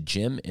much to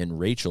Jim and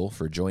Rachel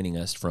for joining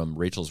us from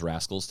Rachel's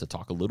Rascals to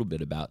talk a little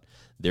bit about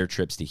their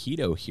trips to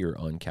Hedo here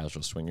on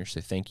Casual Swinger. So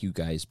thank you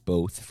guys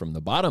both from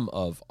the bottom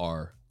of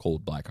our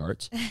cold black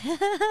hearts.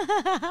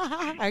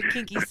 Our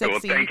kinky, sexy. Well,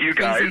 thank you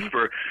guys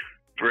for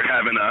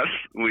having us.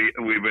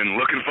 We've been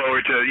looking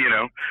forward to, you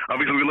know,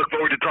 obviously we look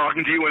forward to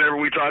talking to you whenever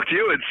we talk to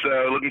you. It's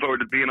looking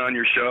forward to being on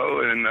your show,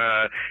 and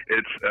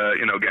it's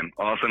you know, again,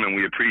 awesome, and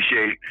we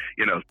appreciate,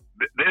 you know,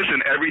 this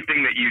and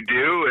everything that you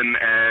do, and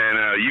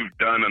you've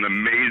done an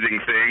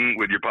amazing thing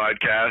with your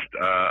podcast.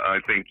 I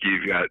think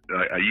you've got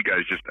you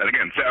guys just, and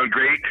again, sound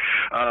great,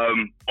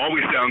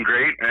 always sound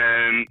great,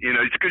 and you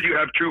know, it's because you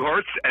have true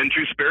hearts and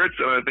true spirits.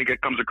 So I think it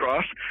comes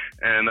across,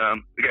 and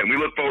again, we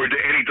look forward to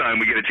any time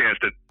we get a chance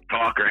to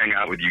talk or hang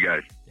out with you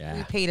guys. Yeah,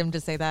 we paid him to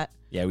say that.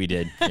 Yeah, we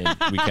did. And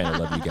we kind of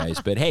love you guys.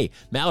 But hey,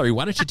 Mallory,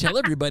 why don't you tell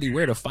everybody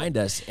where to find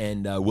us,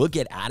 and we'll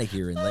get out of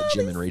here and let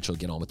Jim and Rachel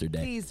get on with their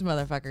day. These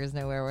motherfuckers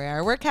know where we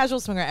are. We're Casual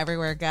Swinger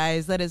everywhere,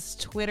 guys. That is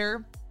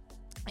Twitter,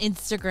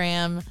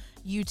 Instagram,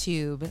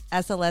 YouTube,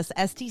 SLS,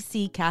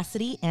 STC,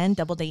 Cassidy, and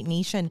Double Date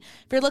Nation.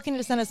 If you're looking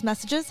to send us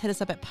messages, hit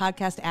us up at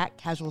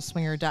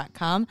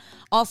podcast@casualswinger.com.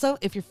 Also,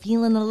 if you're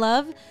feeling the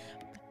love,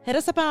 hit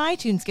us up on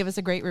iTunes. Give us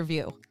a great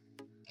review.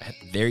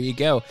 There you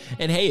go.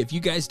 And hey, if you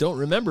guys don't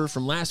remember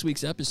from last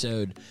week's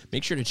episode,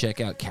 make sure to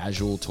check out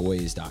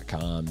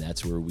casualtoys.com.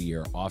 That's where we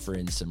are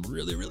offering some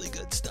really, really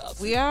good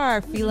stuff. We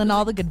are feeling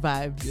all the good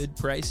vibes. Good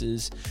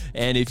prices.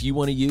 And if you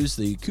want to use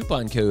the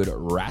coupon code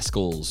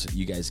RASCALS,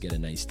 you guys get a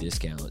nice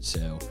discount.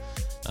 So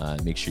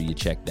make sure you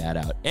check that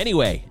out.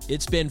 Anyway,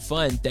 it's been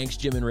fun. Thanks,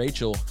 Jim and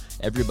Rachel.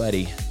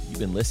 Everybody, you've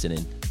been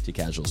listening to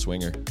Casual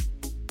Swinger.